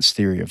correspondence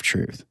theory of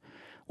truth.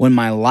 When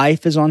my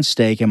life is on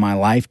stake and my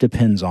life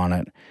depends on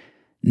it,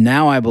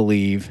 now I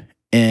believe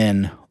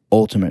in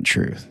ultimate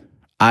truth.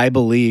 I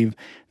believe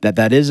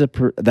that is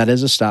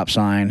a stop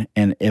sign,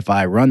 and if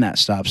I run that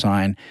stop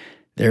sign,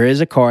 there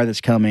is a car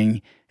that's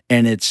coming,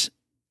 and it's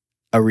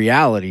a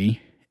reality,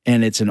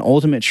 and it's an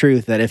ultimate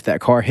truth that if that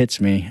car hits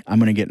me, I'm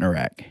going to get in a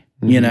wreck.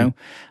 You know,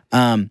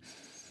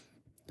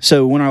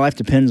 so when our life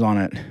depends on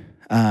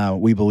it,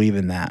 we believe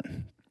in that.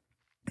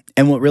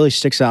 And what really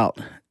sticks out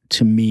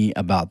to me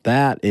about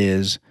that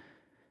is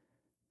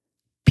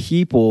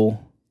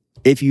people.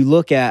 If you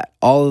look at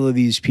all of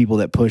these people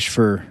that push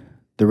for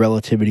the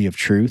relativity of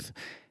truth,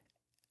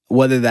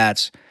 whether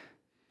that's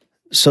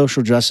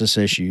social justice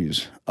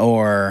issues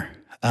or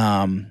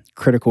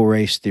critical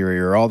race theory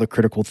or all the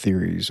critical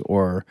theories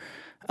or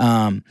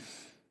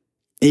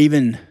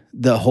even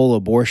the whole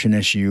abortion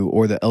issue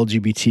or the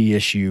LGBT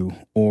issue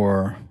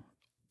or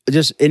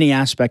just any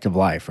aspect of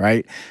life,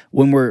 right?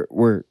 When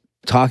we're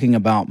talking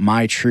about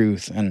my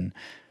truth and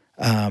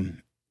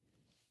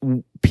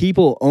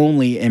people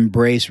only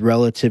embrace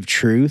relative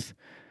truth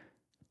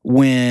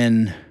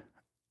when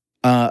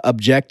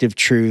objective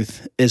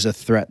truth is a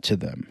threat to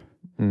them.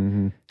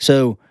 Mm-hmm.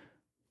 So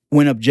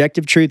when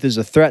objective truth is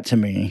a threat to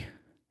me,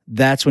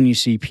 that's when you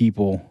see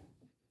people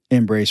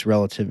embrace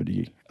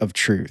relativity of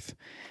truth.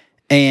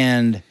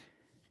 And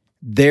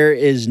there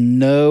is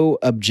no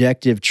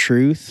objective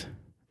truth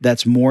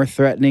that's more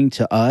threatening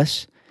to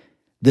us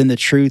than the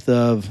truth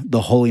of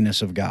the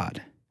holiness of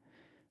God.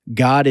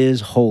 God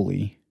is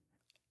holy.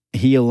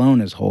 He alone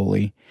is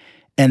holy.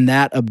 And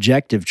that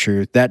objective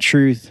truth, that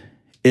truth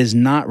is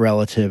not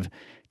relative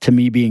to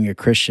me being a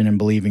Christian and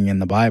believing in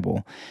the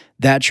Bible.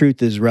 That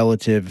truth is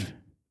relative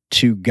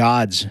to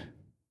God's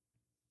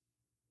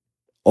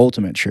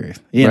ultimate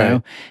truth, you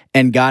know?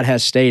 And God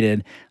has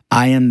stated,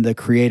 I am the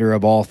creator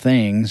of all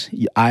things.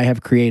 I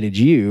have created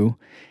you,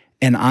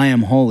 and I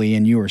am holy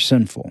and you are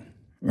sinful,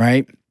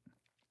 right?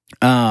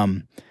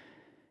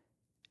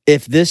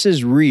 If this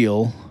is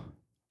real,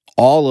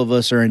 all of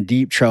us are in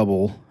deep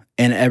trouble,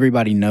 and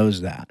everybody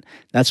knows that.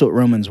 That's what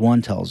Romans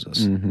 1 tells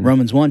us. Mm-hmm.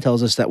 Romans 1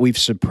 tells us that we've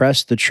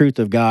suppressed the truth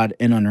of God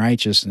in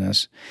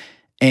unrighteousness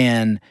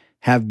and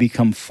have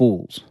become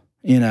fools,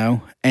 you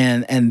know?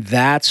 And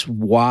that's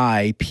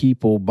why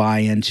people buy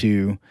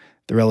into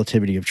the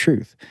relativity of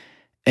truth.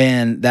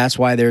 And that's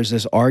why there's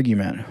this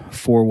argument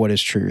for what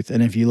is truth.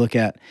 And if you look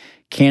at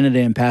Canada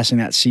and passing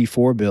that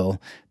C4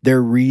 bill,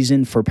 their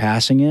reason for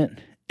passing it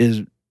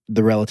is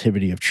the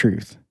relativity of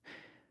truth.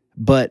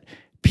 But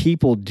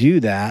people do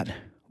that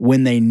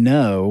when they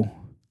know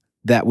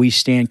that we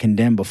stand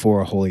condemned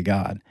before a holy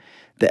God.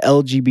 The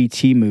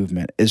LGBT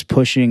movement is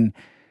pushing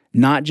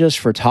not just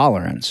for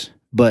tolerance,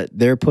 but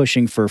they're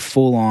pushing for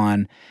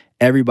full-on,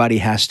 everybody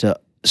has to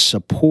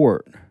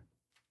support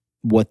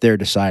what they're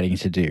deciding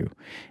to do.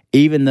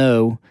 Even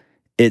though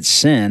it's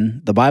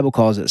sin, the Bible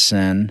calls it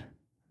sin,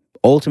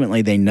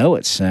 ultimately they know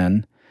it's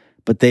sin,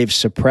 but they've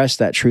suppressed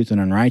that truth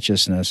and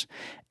unrighteousness,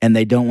 and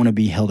they don't want to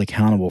be held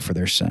accountable for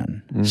their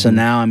sin. Mm-hmm. So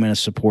now I'm going to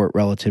support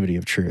relativity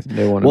of truth.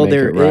 They want to make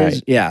it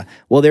right.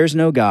 Well, there's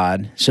no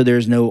God, so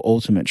there's no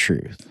ultimate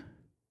truth.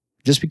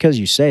 Just because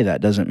you say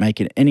that doesn't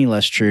make it any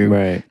less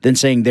true than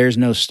saying there's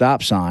no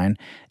stop sign,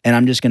 and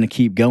I'm just going to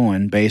keep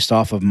going based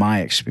off of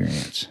my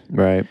experience.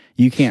 Right.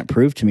 You can't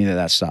prove to me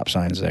that stop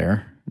sign's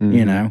there,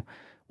 you know?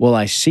 Well,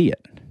 I see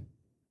it.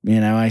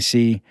 I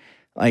see,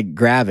 like,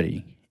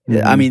 gravity.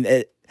 Mm-hmm. I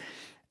mean,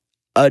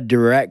 a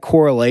direct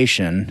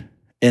correlation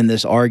in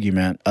this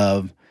argument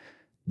of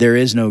there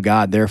is no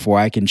God, therefore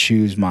I can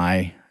choose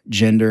my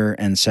gender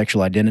and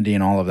sexual identity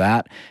and all of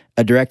that.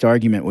 A direct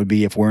argument would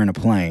be if we're in a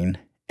plane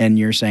and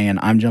you're saying,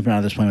 I'm jumping out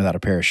of this plane without a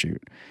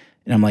parachute.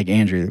 And I'm like,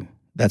 Andrew,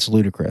 that's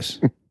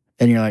ludicrous.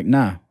 And you're like,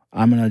 nah,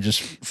 I'm going to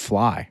just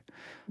fly.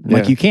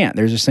 Like, you can't.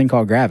 There's this thing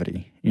called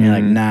gravity. And you're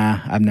like,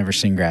 nah, I've never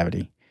seen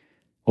gravity.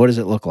 What does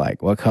it look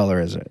like? What color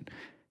is it?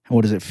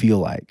 What does it feel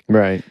like?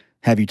 Right.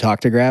 Have you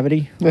talked to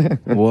gravity?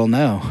 Well,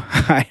 no.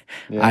 I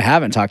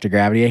haven't talked to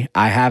gravity.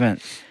 I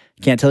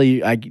can't tell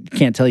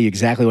you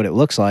exactly what it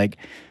looks like,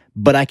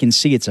 but I can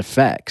see its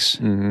effects.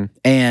 Mm-hmm.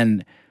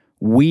 And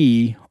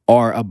we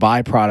are a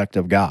byproduct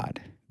of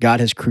God. God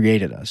has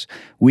created us.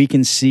 We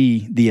can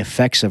see the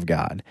effects of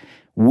God.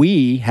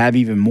 We have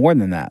even more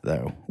than that,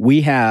 though.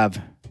 We have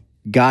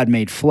God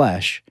made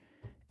flesh,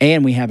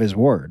 and we have his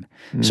word.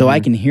 Mm-hmm. So I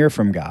can hear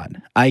from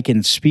God. I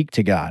can speak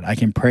to God. I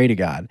can pray to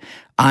God.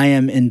 I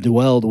am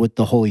indwelled with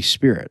the Holy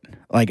Spirit.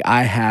 Like,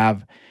 I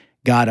have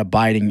God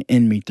abiding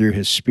in me through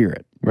his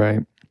Spirit.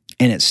 Right.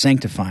 And it's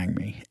sanctifying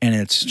me, and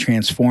it's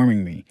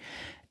transforming me.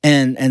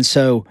 And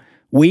so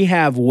we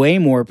have way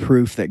more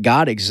proof that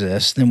God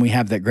exists than we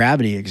have that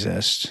gravity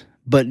exists.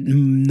 But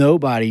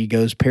nobody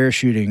goes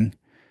parachuting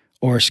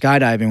or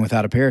skydiving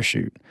without a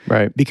parachute.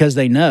 Right. Because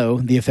they know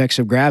the effects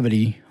of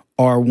gravity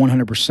are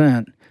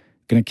 100%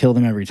 going to kill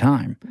them every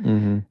time.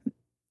 Mm-hmm.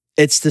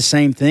 It's the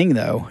same thing,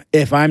 though.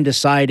 If I'm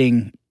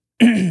deciding,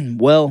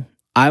 well,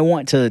 I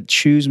want to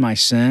choose my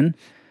sin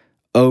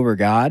over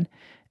God,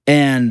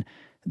 and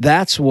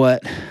that's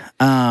what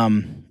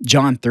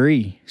John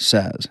 3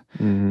 says.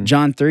 Mm-hmm.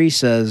 John 3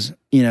 says,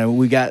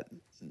 we got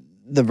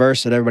the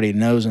verse that everybody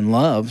knows and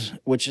loves,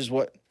 which is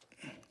what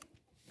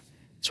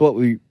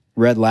we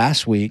read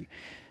last week.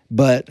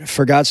 But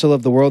for God so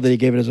loved the world that he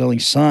gave it his only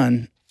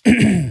son,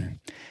 and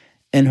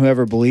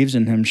whoever believes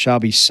in him shall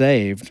be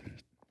saved.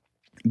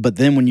 But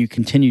then when you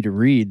continue to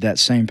read that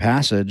same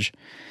passage,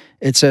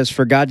 it says,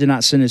 for God did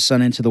not send his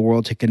son into the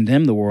world to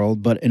condemn the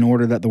world, but in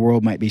order that the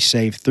world might be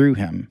saved through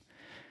him.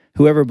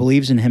 Whoever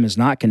believes in him is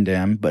not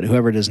condemned, but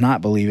whoever does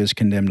not believe is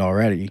condemned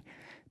already,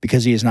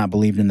 because he has not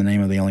believed in the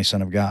name of the only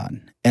Son of God.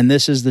 And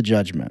this is the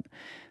judgment.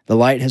 The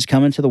light has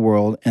come into the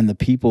world, and the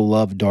people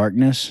love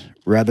darkness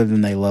rather than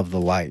they love the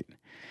light,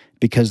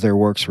 because their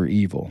works were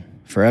evil.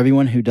 For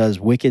everyone who does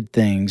wicked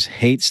things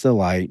hates the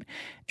light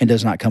and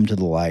does not come to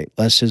the light,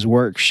 lest his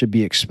works should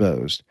be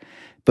exposed.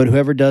 But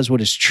whoever does what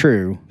is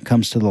true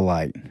comes to the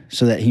light,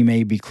 so that he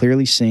may be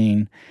clearly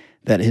seen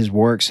that his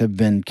works have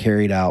been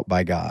carried out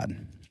by God.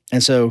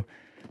 And so,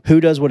 who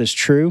does what is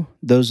true?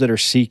 Those that are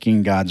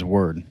seeking God's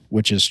word,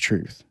 which is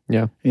truth.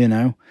 Yeah.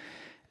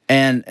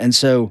 And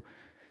so,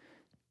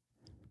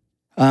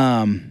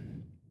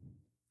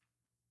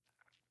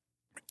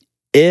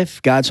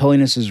 if God's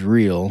holiness is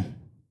real,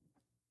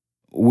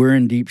 we're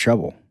in deep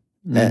trouble.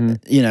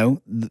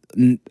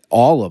 Mm-hmm.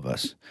 All of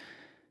us,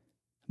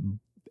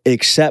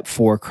 except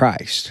for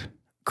Christ.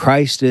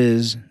 Christ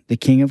is the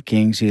King of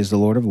Kings. He is the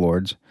Lord of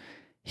Lords.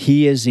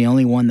 He is the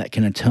only one that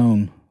can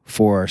atone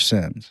for our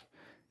sins,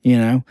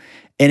 And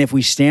if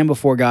we stand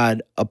before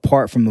God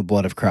apart from the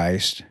blood of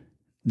Christ,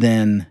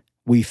 then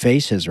we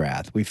face his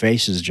wrath. We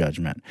face his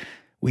judgment.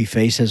 We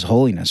face his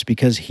holiness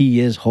because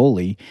he is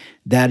holy.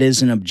 That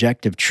is an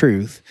objective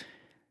truth.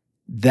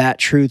 That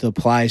truth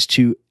applies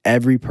to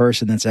every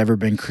person that's ever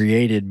been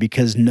created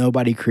because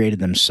nobody created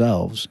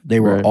themselves. They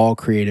were all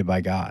created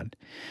by God.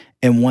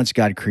 And once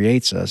God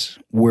creates us,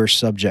 we're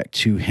subject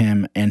to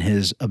him and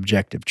his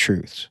objective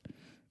truths.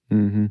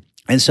 Mm-hmm.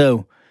 And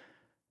so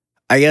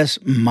I guess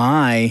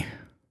my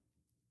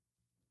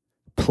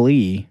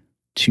plea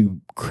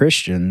to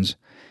Christians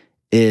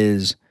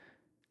is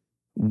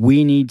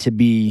we need to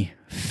be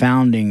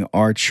founding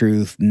our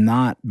truth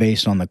not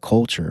based on the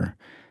culture,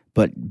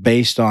 but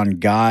based on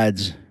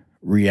God's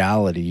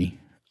reality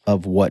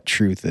of what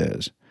truth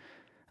is.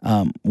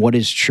 What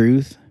is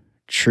truth?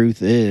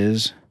 Truth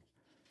is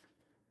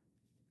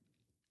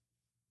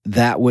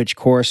that which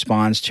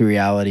corresponds to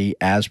reality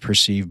as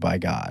perceived by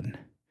God.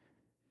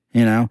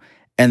 You know?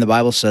 And the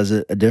Bible says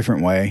it a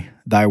different way.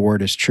 Thy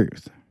word is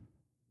truth.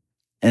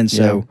 And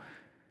so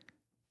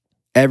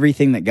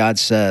everything that God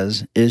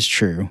says is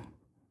true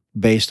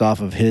based off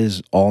of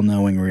his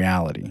all-knowing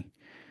reality.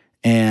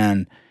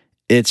 And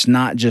it's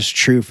not just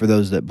true for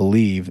those that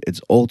believe,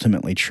 it's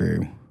ultimately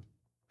true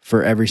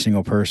for every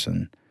single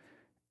person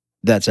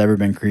that's ever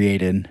been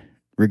created,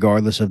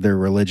 regardless of their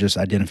religious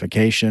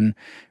identification,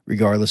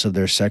 regardless of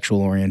their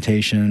sexual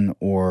orientation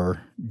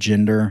or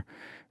gender,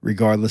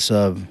 regardless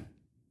of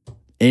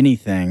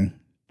anything,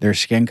 their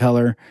skin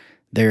color,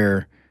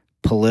 their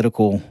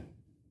political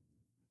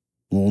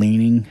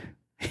leaning,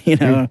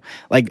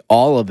 like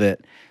all of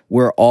it,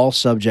 we're all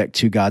subject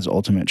to God's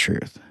ultimate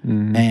truth.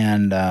 Mm-hmm.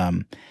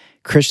 And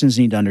Christians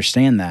need to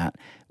understand that.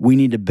 We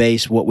need to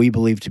base what we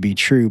believe to be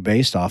true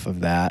based off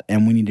of that,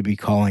 and we need to be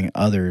calling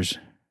others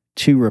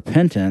to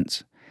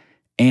repentance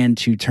and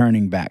to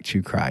turning back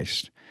to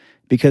Christ.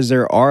 Because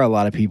there are a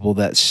lot of people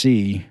that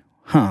see,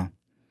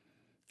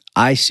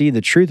 I see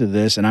the truth of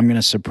this, and I'm going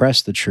to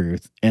suppress the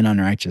truth in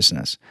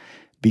unrighteousness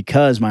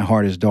because my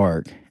heart is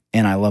dark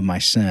and I love my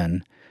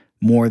sin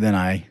more than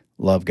I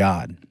love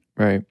God.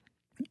 Right.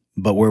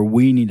 But where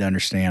we need to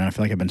understand, I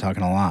feel like I've been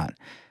talking a lot,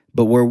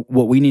 but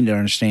what we need to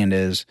understand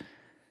is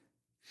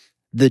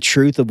the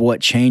truth of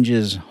what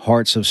changes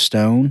hearts of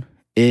stone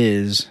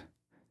is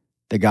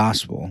the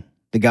gospel.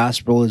 The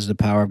gospel is the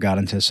power of God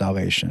unto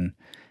salvation.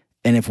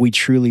 And if we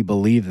truly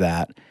believe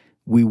that,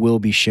 we will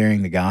be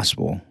sharing the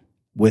gospel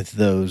with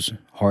those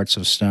hearts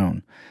of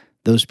stone,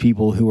 those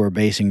people who are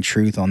basing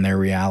truth on their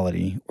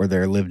reality or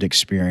their lived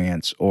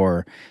experience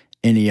or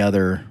any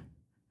other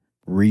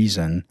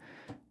reason.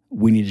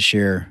 We need to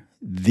share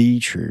the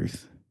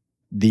truth,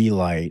 the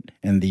light,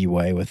 and the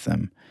way with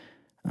them.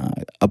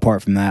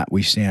 Apart from that,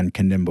 we stand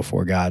condemned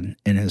before God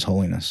in his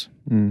holiness.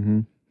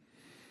 Mm-hmm.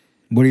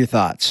 What are your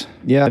thoughts?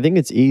 Yeah, I think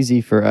it's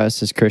easy for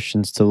us as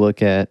Christians to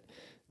look at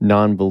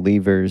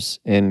non-believers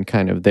and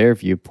kind of their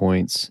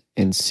viewpoints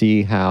and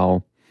see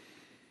how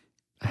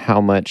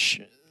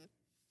much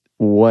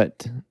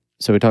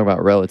so we talk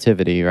about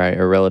relativity, right,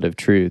 or relative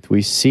truth.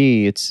 We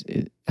see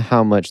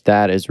how much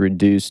that is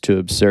reduced to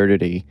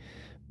absurdity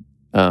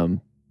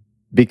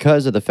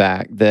because of the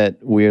fact that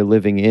we're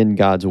living in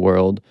God's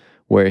world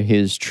where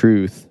his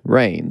truth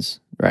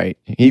reigns, right?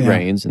 He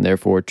reigns, and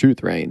therefore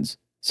truth reigns.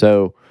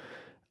 So,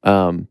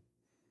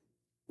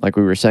 like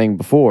we were saying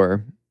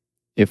before,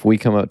 if we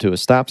come up to a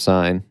stop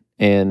sign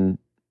and,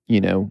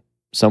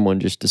 someone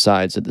just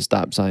decides that the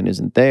stop sign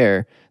isn't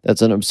there,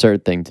 that's an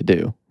absurd thing to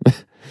do.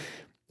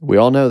 We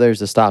all know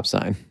there's a stop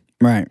sign.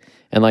 Right.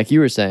 And like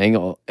you were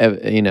saying,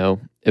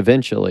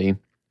 eventually,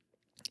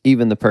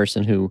 even the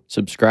person who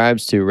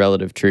subscribes to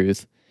relative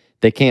truth,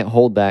 they can't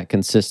hold that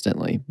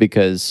consistently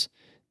because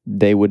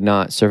they would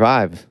not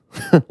survive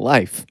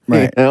life.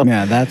 Right.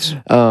 Yeah, that's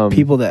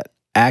people that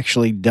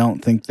actually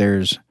don't think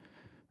there's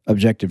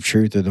objective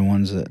truth are the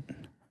ones that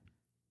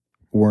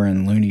were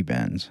in loony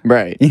bins.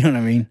 Right. You know what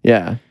I mean?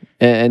 Yeah.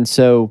 And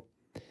so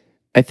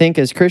I think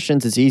as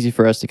Christians, it's easy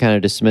for us to kind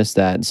of dismiss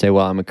that and say,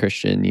 well, I'm a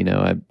Christian,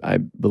 I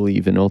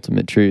believe in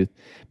ultimate truth.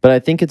 But I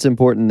think it's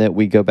important that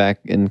we go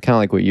back and kind of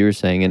like what you were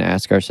saying and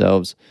ask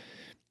ourselves,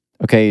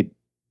 okay,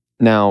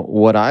 now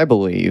what I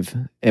believe,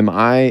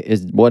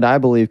 is what I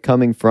believe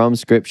coming from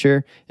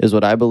Scripture, is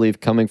what I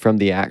believe coming from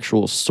the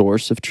actual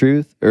source of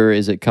truth, or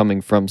is it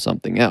coming from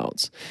something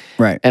else?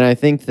 Right. And I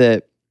think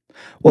that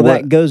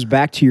that goes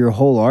back to your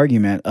whole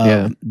argument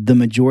of the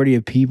majority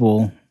of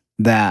people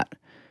that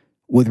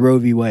with Roe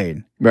v.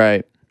 Wade.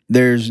 Right.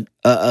 There's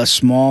a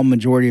small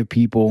majority of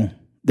people,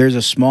 there's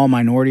a small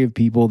minority of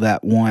people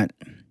that want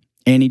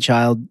any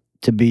child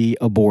to be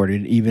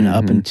aborted, even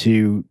up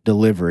into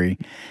delivery.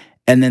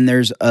 And then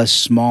there's a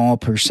small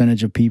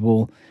percentage of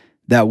people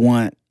that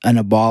want an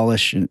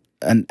abolition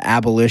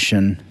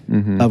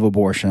of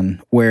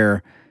abortion,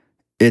 where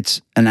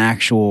it's an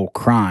actual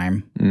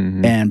crime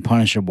and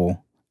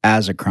punishable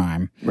as a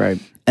crime. Right.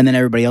 And then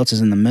everybody else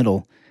is in the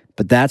middle.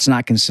 But that's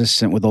not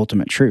consistent with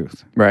ultimate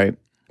truth. Right.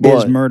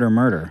 Is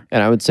murder.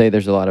 And I would say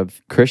there's a lot of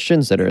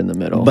Christians that are in the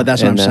middle. But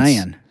that's what I'm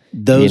saying.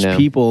 Those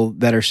people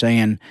that are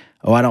saying,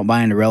 oh, I don't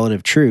buy into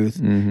relative truth,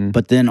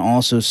 but then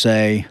also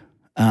say,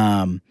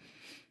 I'm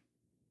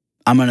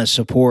going to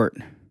support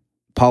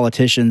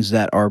politicians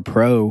that are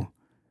pro-choice,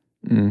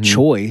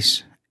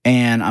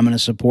 and I'm going to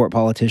support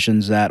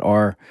politicians that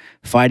are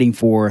fighting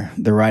for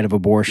the right of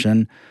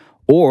abortion,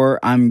 or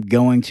I'm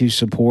going to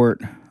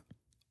support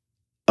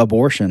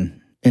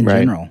abortion in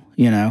general.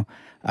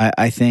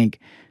 I think,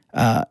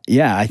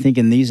 I think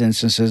in these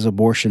instances,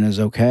 abortion is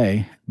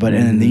okay, but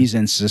in these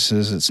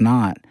instances, it's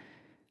not.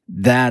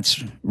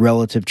 That's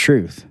relative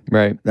truth.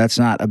 Right. That's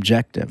not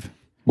objective.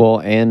 Well,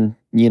 and,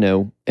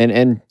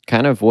 and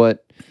kind of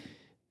what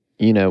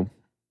I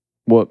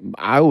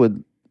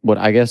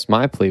guess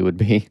my plea would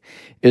be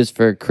is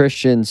for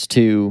Christians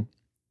to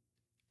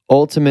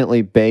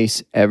ultimately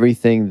base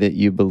everything that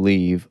you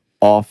believe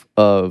off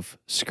of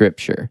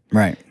Scripture.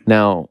 Right.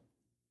 Now,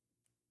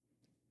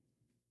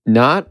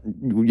 not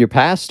your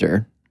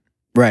pastor,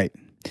 Right.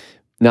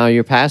 Now,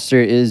 your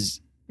pastor is,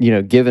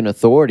 given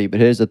authority, but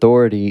his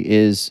authority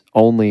is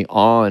only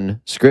on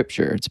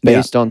Scripture. It's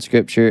based on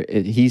Scripture.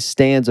 He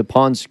stands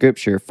upon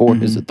Scripture for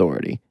his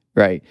authority,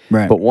 right?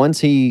 Right. But once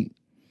he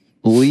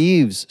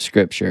leaves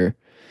Scripture,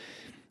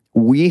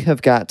 we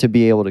have got to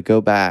be able to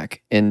go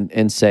back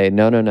and say,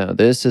 no,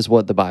 this is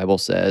what the Bible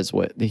says.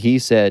 What he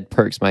said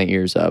perks my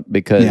ears up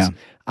because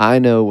I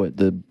know what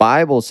the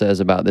Bible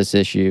says about this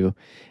issue.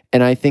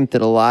 And I think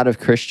that a lot of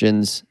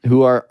Christians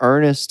who are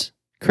earnest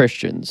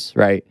Christians,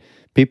 right?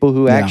 People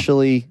who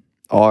actually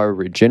are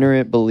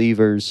regenerate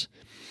believers,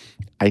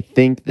 I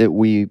think that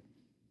we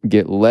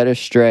get led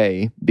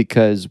astray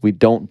because we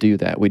don't do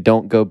that. We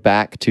don't go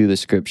back to the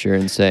Scripture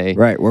and say...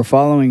 Right. We're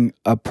following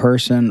a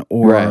person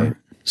or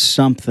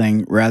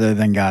something rather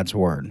than God's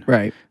word.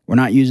 Right. We're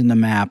not using the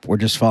map. We're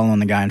just following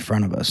the guy in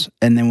front of us.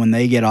 And then when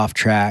they get off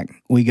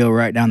track, we go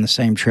right down the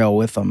same trail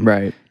with them.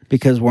 Right.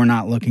 Because we're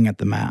not looking at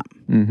the map.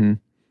 Mm-hmm.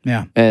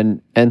 Yeah.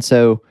 And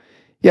so,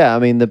 I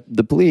mean,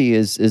 the plea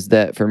is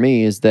that for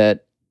me is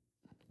that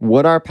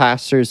what our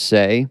pastors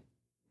say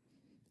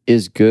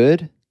is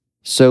good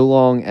so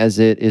long as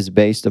it is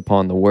based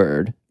upon the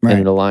word and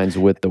it aligns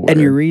with the word. And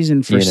your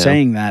reason for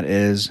saying that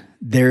is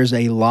there's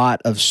a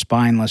lot of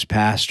spineless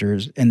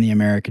pastors in the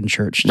American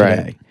church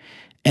today. Right.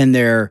 And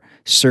they're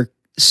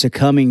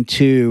succumbing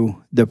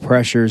to the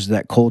pressures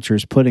that culture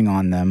is putting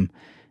on them,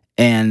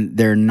 and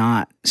they're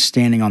not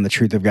standing on the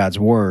truth of God's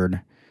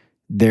word.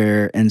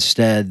 They're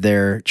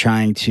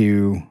trying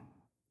to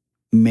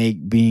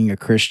make being a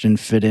Christian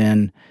fit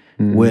in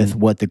with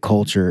what the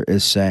culture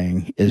is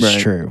saying is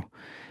true.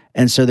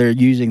 And so they're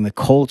using the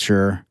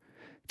culture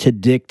to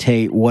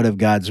dictate what of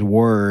God's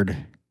word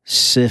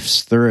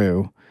sifts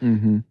through.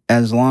 Mm-hmm.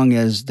 As long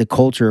as the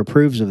culture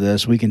approves of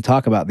this, we can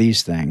talk about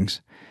these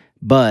things.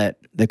 But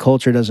the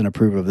culture doesn't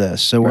approve of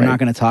this. So we're not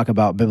going to talk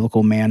about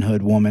biblical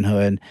manhood,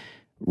 womanhood,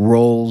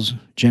 roles,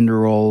 gender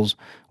roles.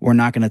 We're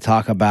not going to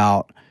talk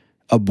about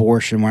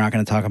abortion. We're not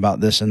going to talk about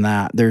this and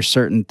that. There's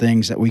certain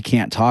things that we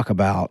can't talk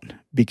about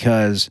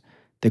because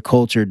the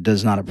culture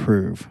does not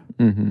approve.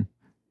 Mm-hmm.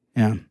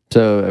 Yeah.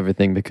 So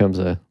everything becomes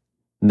a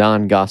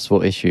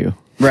non-gospel issue.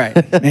 Right.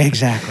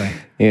 Exactly.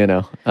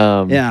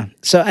 Yeah.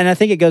 So, and I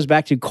think it goes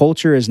back to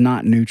culture is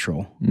not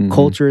neutral. Mm-hmm.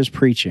 Culture is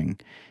preaching,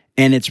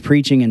 and it's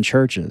preaching in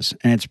churches,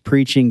 and it's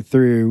preaching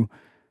through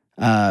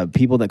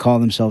people that call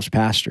themselves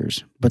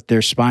pastors, but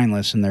they're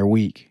spineless and they're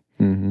weak.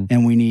 Mm-hmm.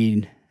 And we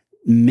need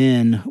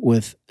men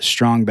with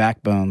strong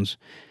backbones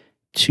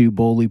to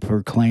boldly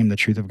proclaim the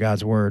truth of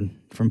God's word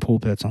from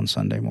pulpits on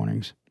Sunday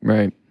mornings.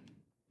 Right.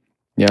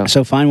 Yeah.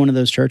 So find one of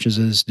those churches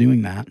that is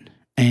doing that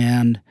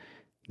and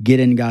get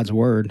in God's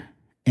word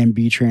and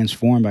be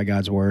transformed by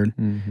God's word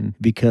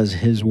because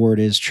his word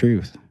is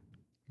truth.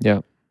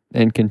 Yeah.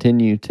 And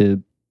continue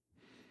to,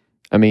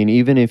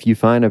 even if you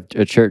find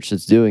a church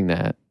that's doing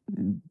that,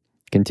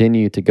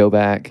 continue to go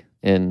back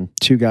and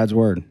to God's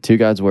word.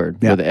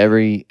 With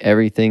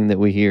everything that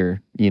we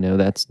hear,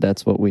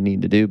 that's what we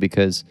need to do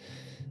because,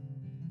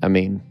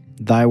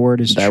 thy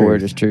word is thy truth.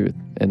 word is truth,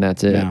 and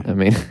that's it. Yeah.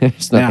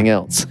 There's nothing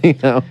else,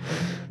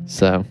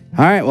 So,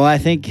 all right. Well, I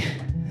think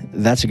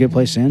that's a good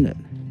place to end it.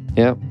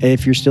 Yeah.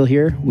 If you're still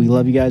here, we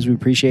love you guys. We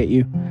appreciate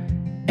you,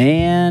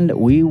 and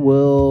we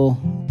will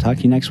talk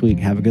to you next week.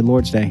 Have a good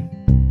Lord's Day.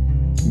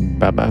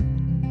 Bye-bye.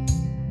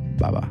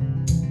 Bye-bye.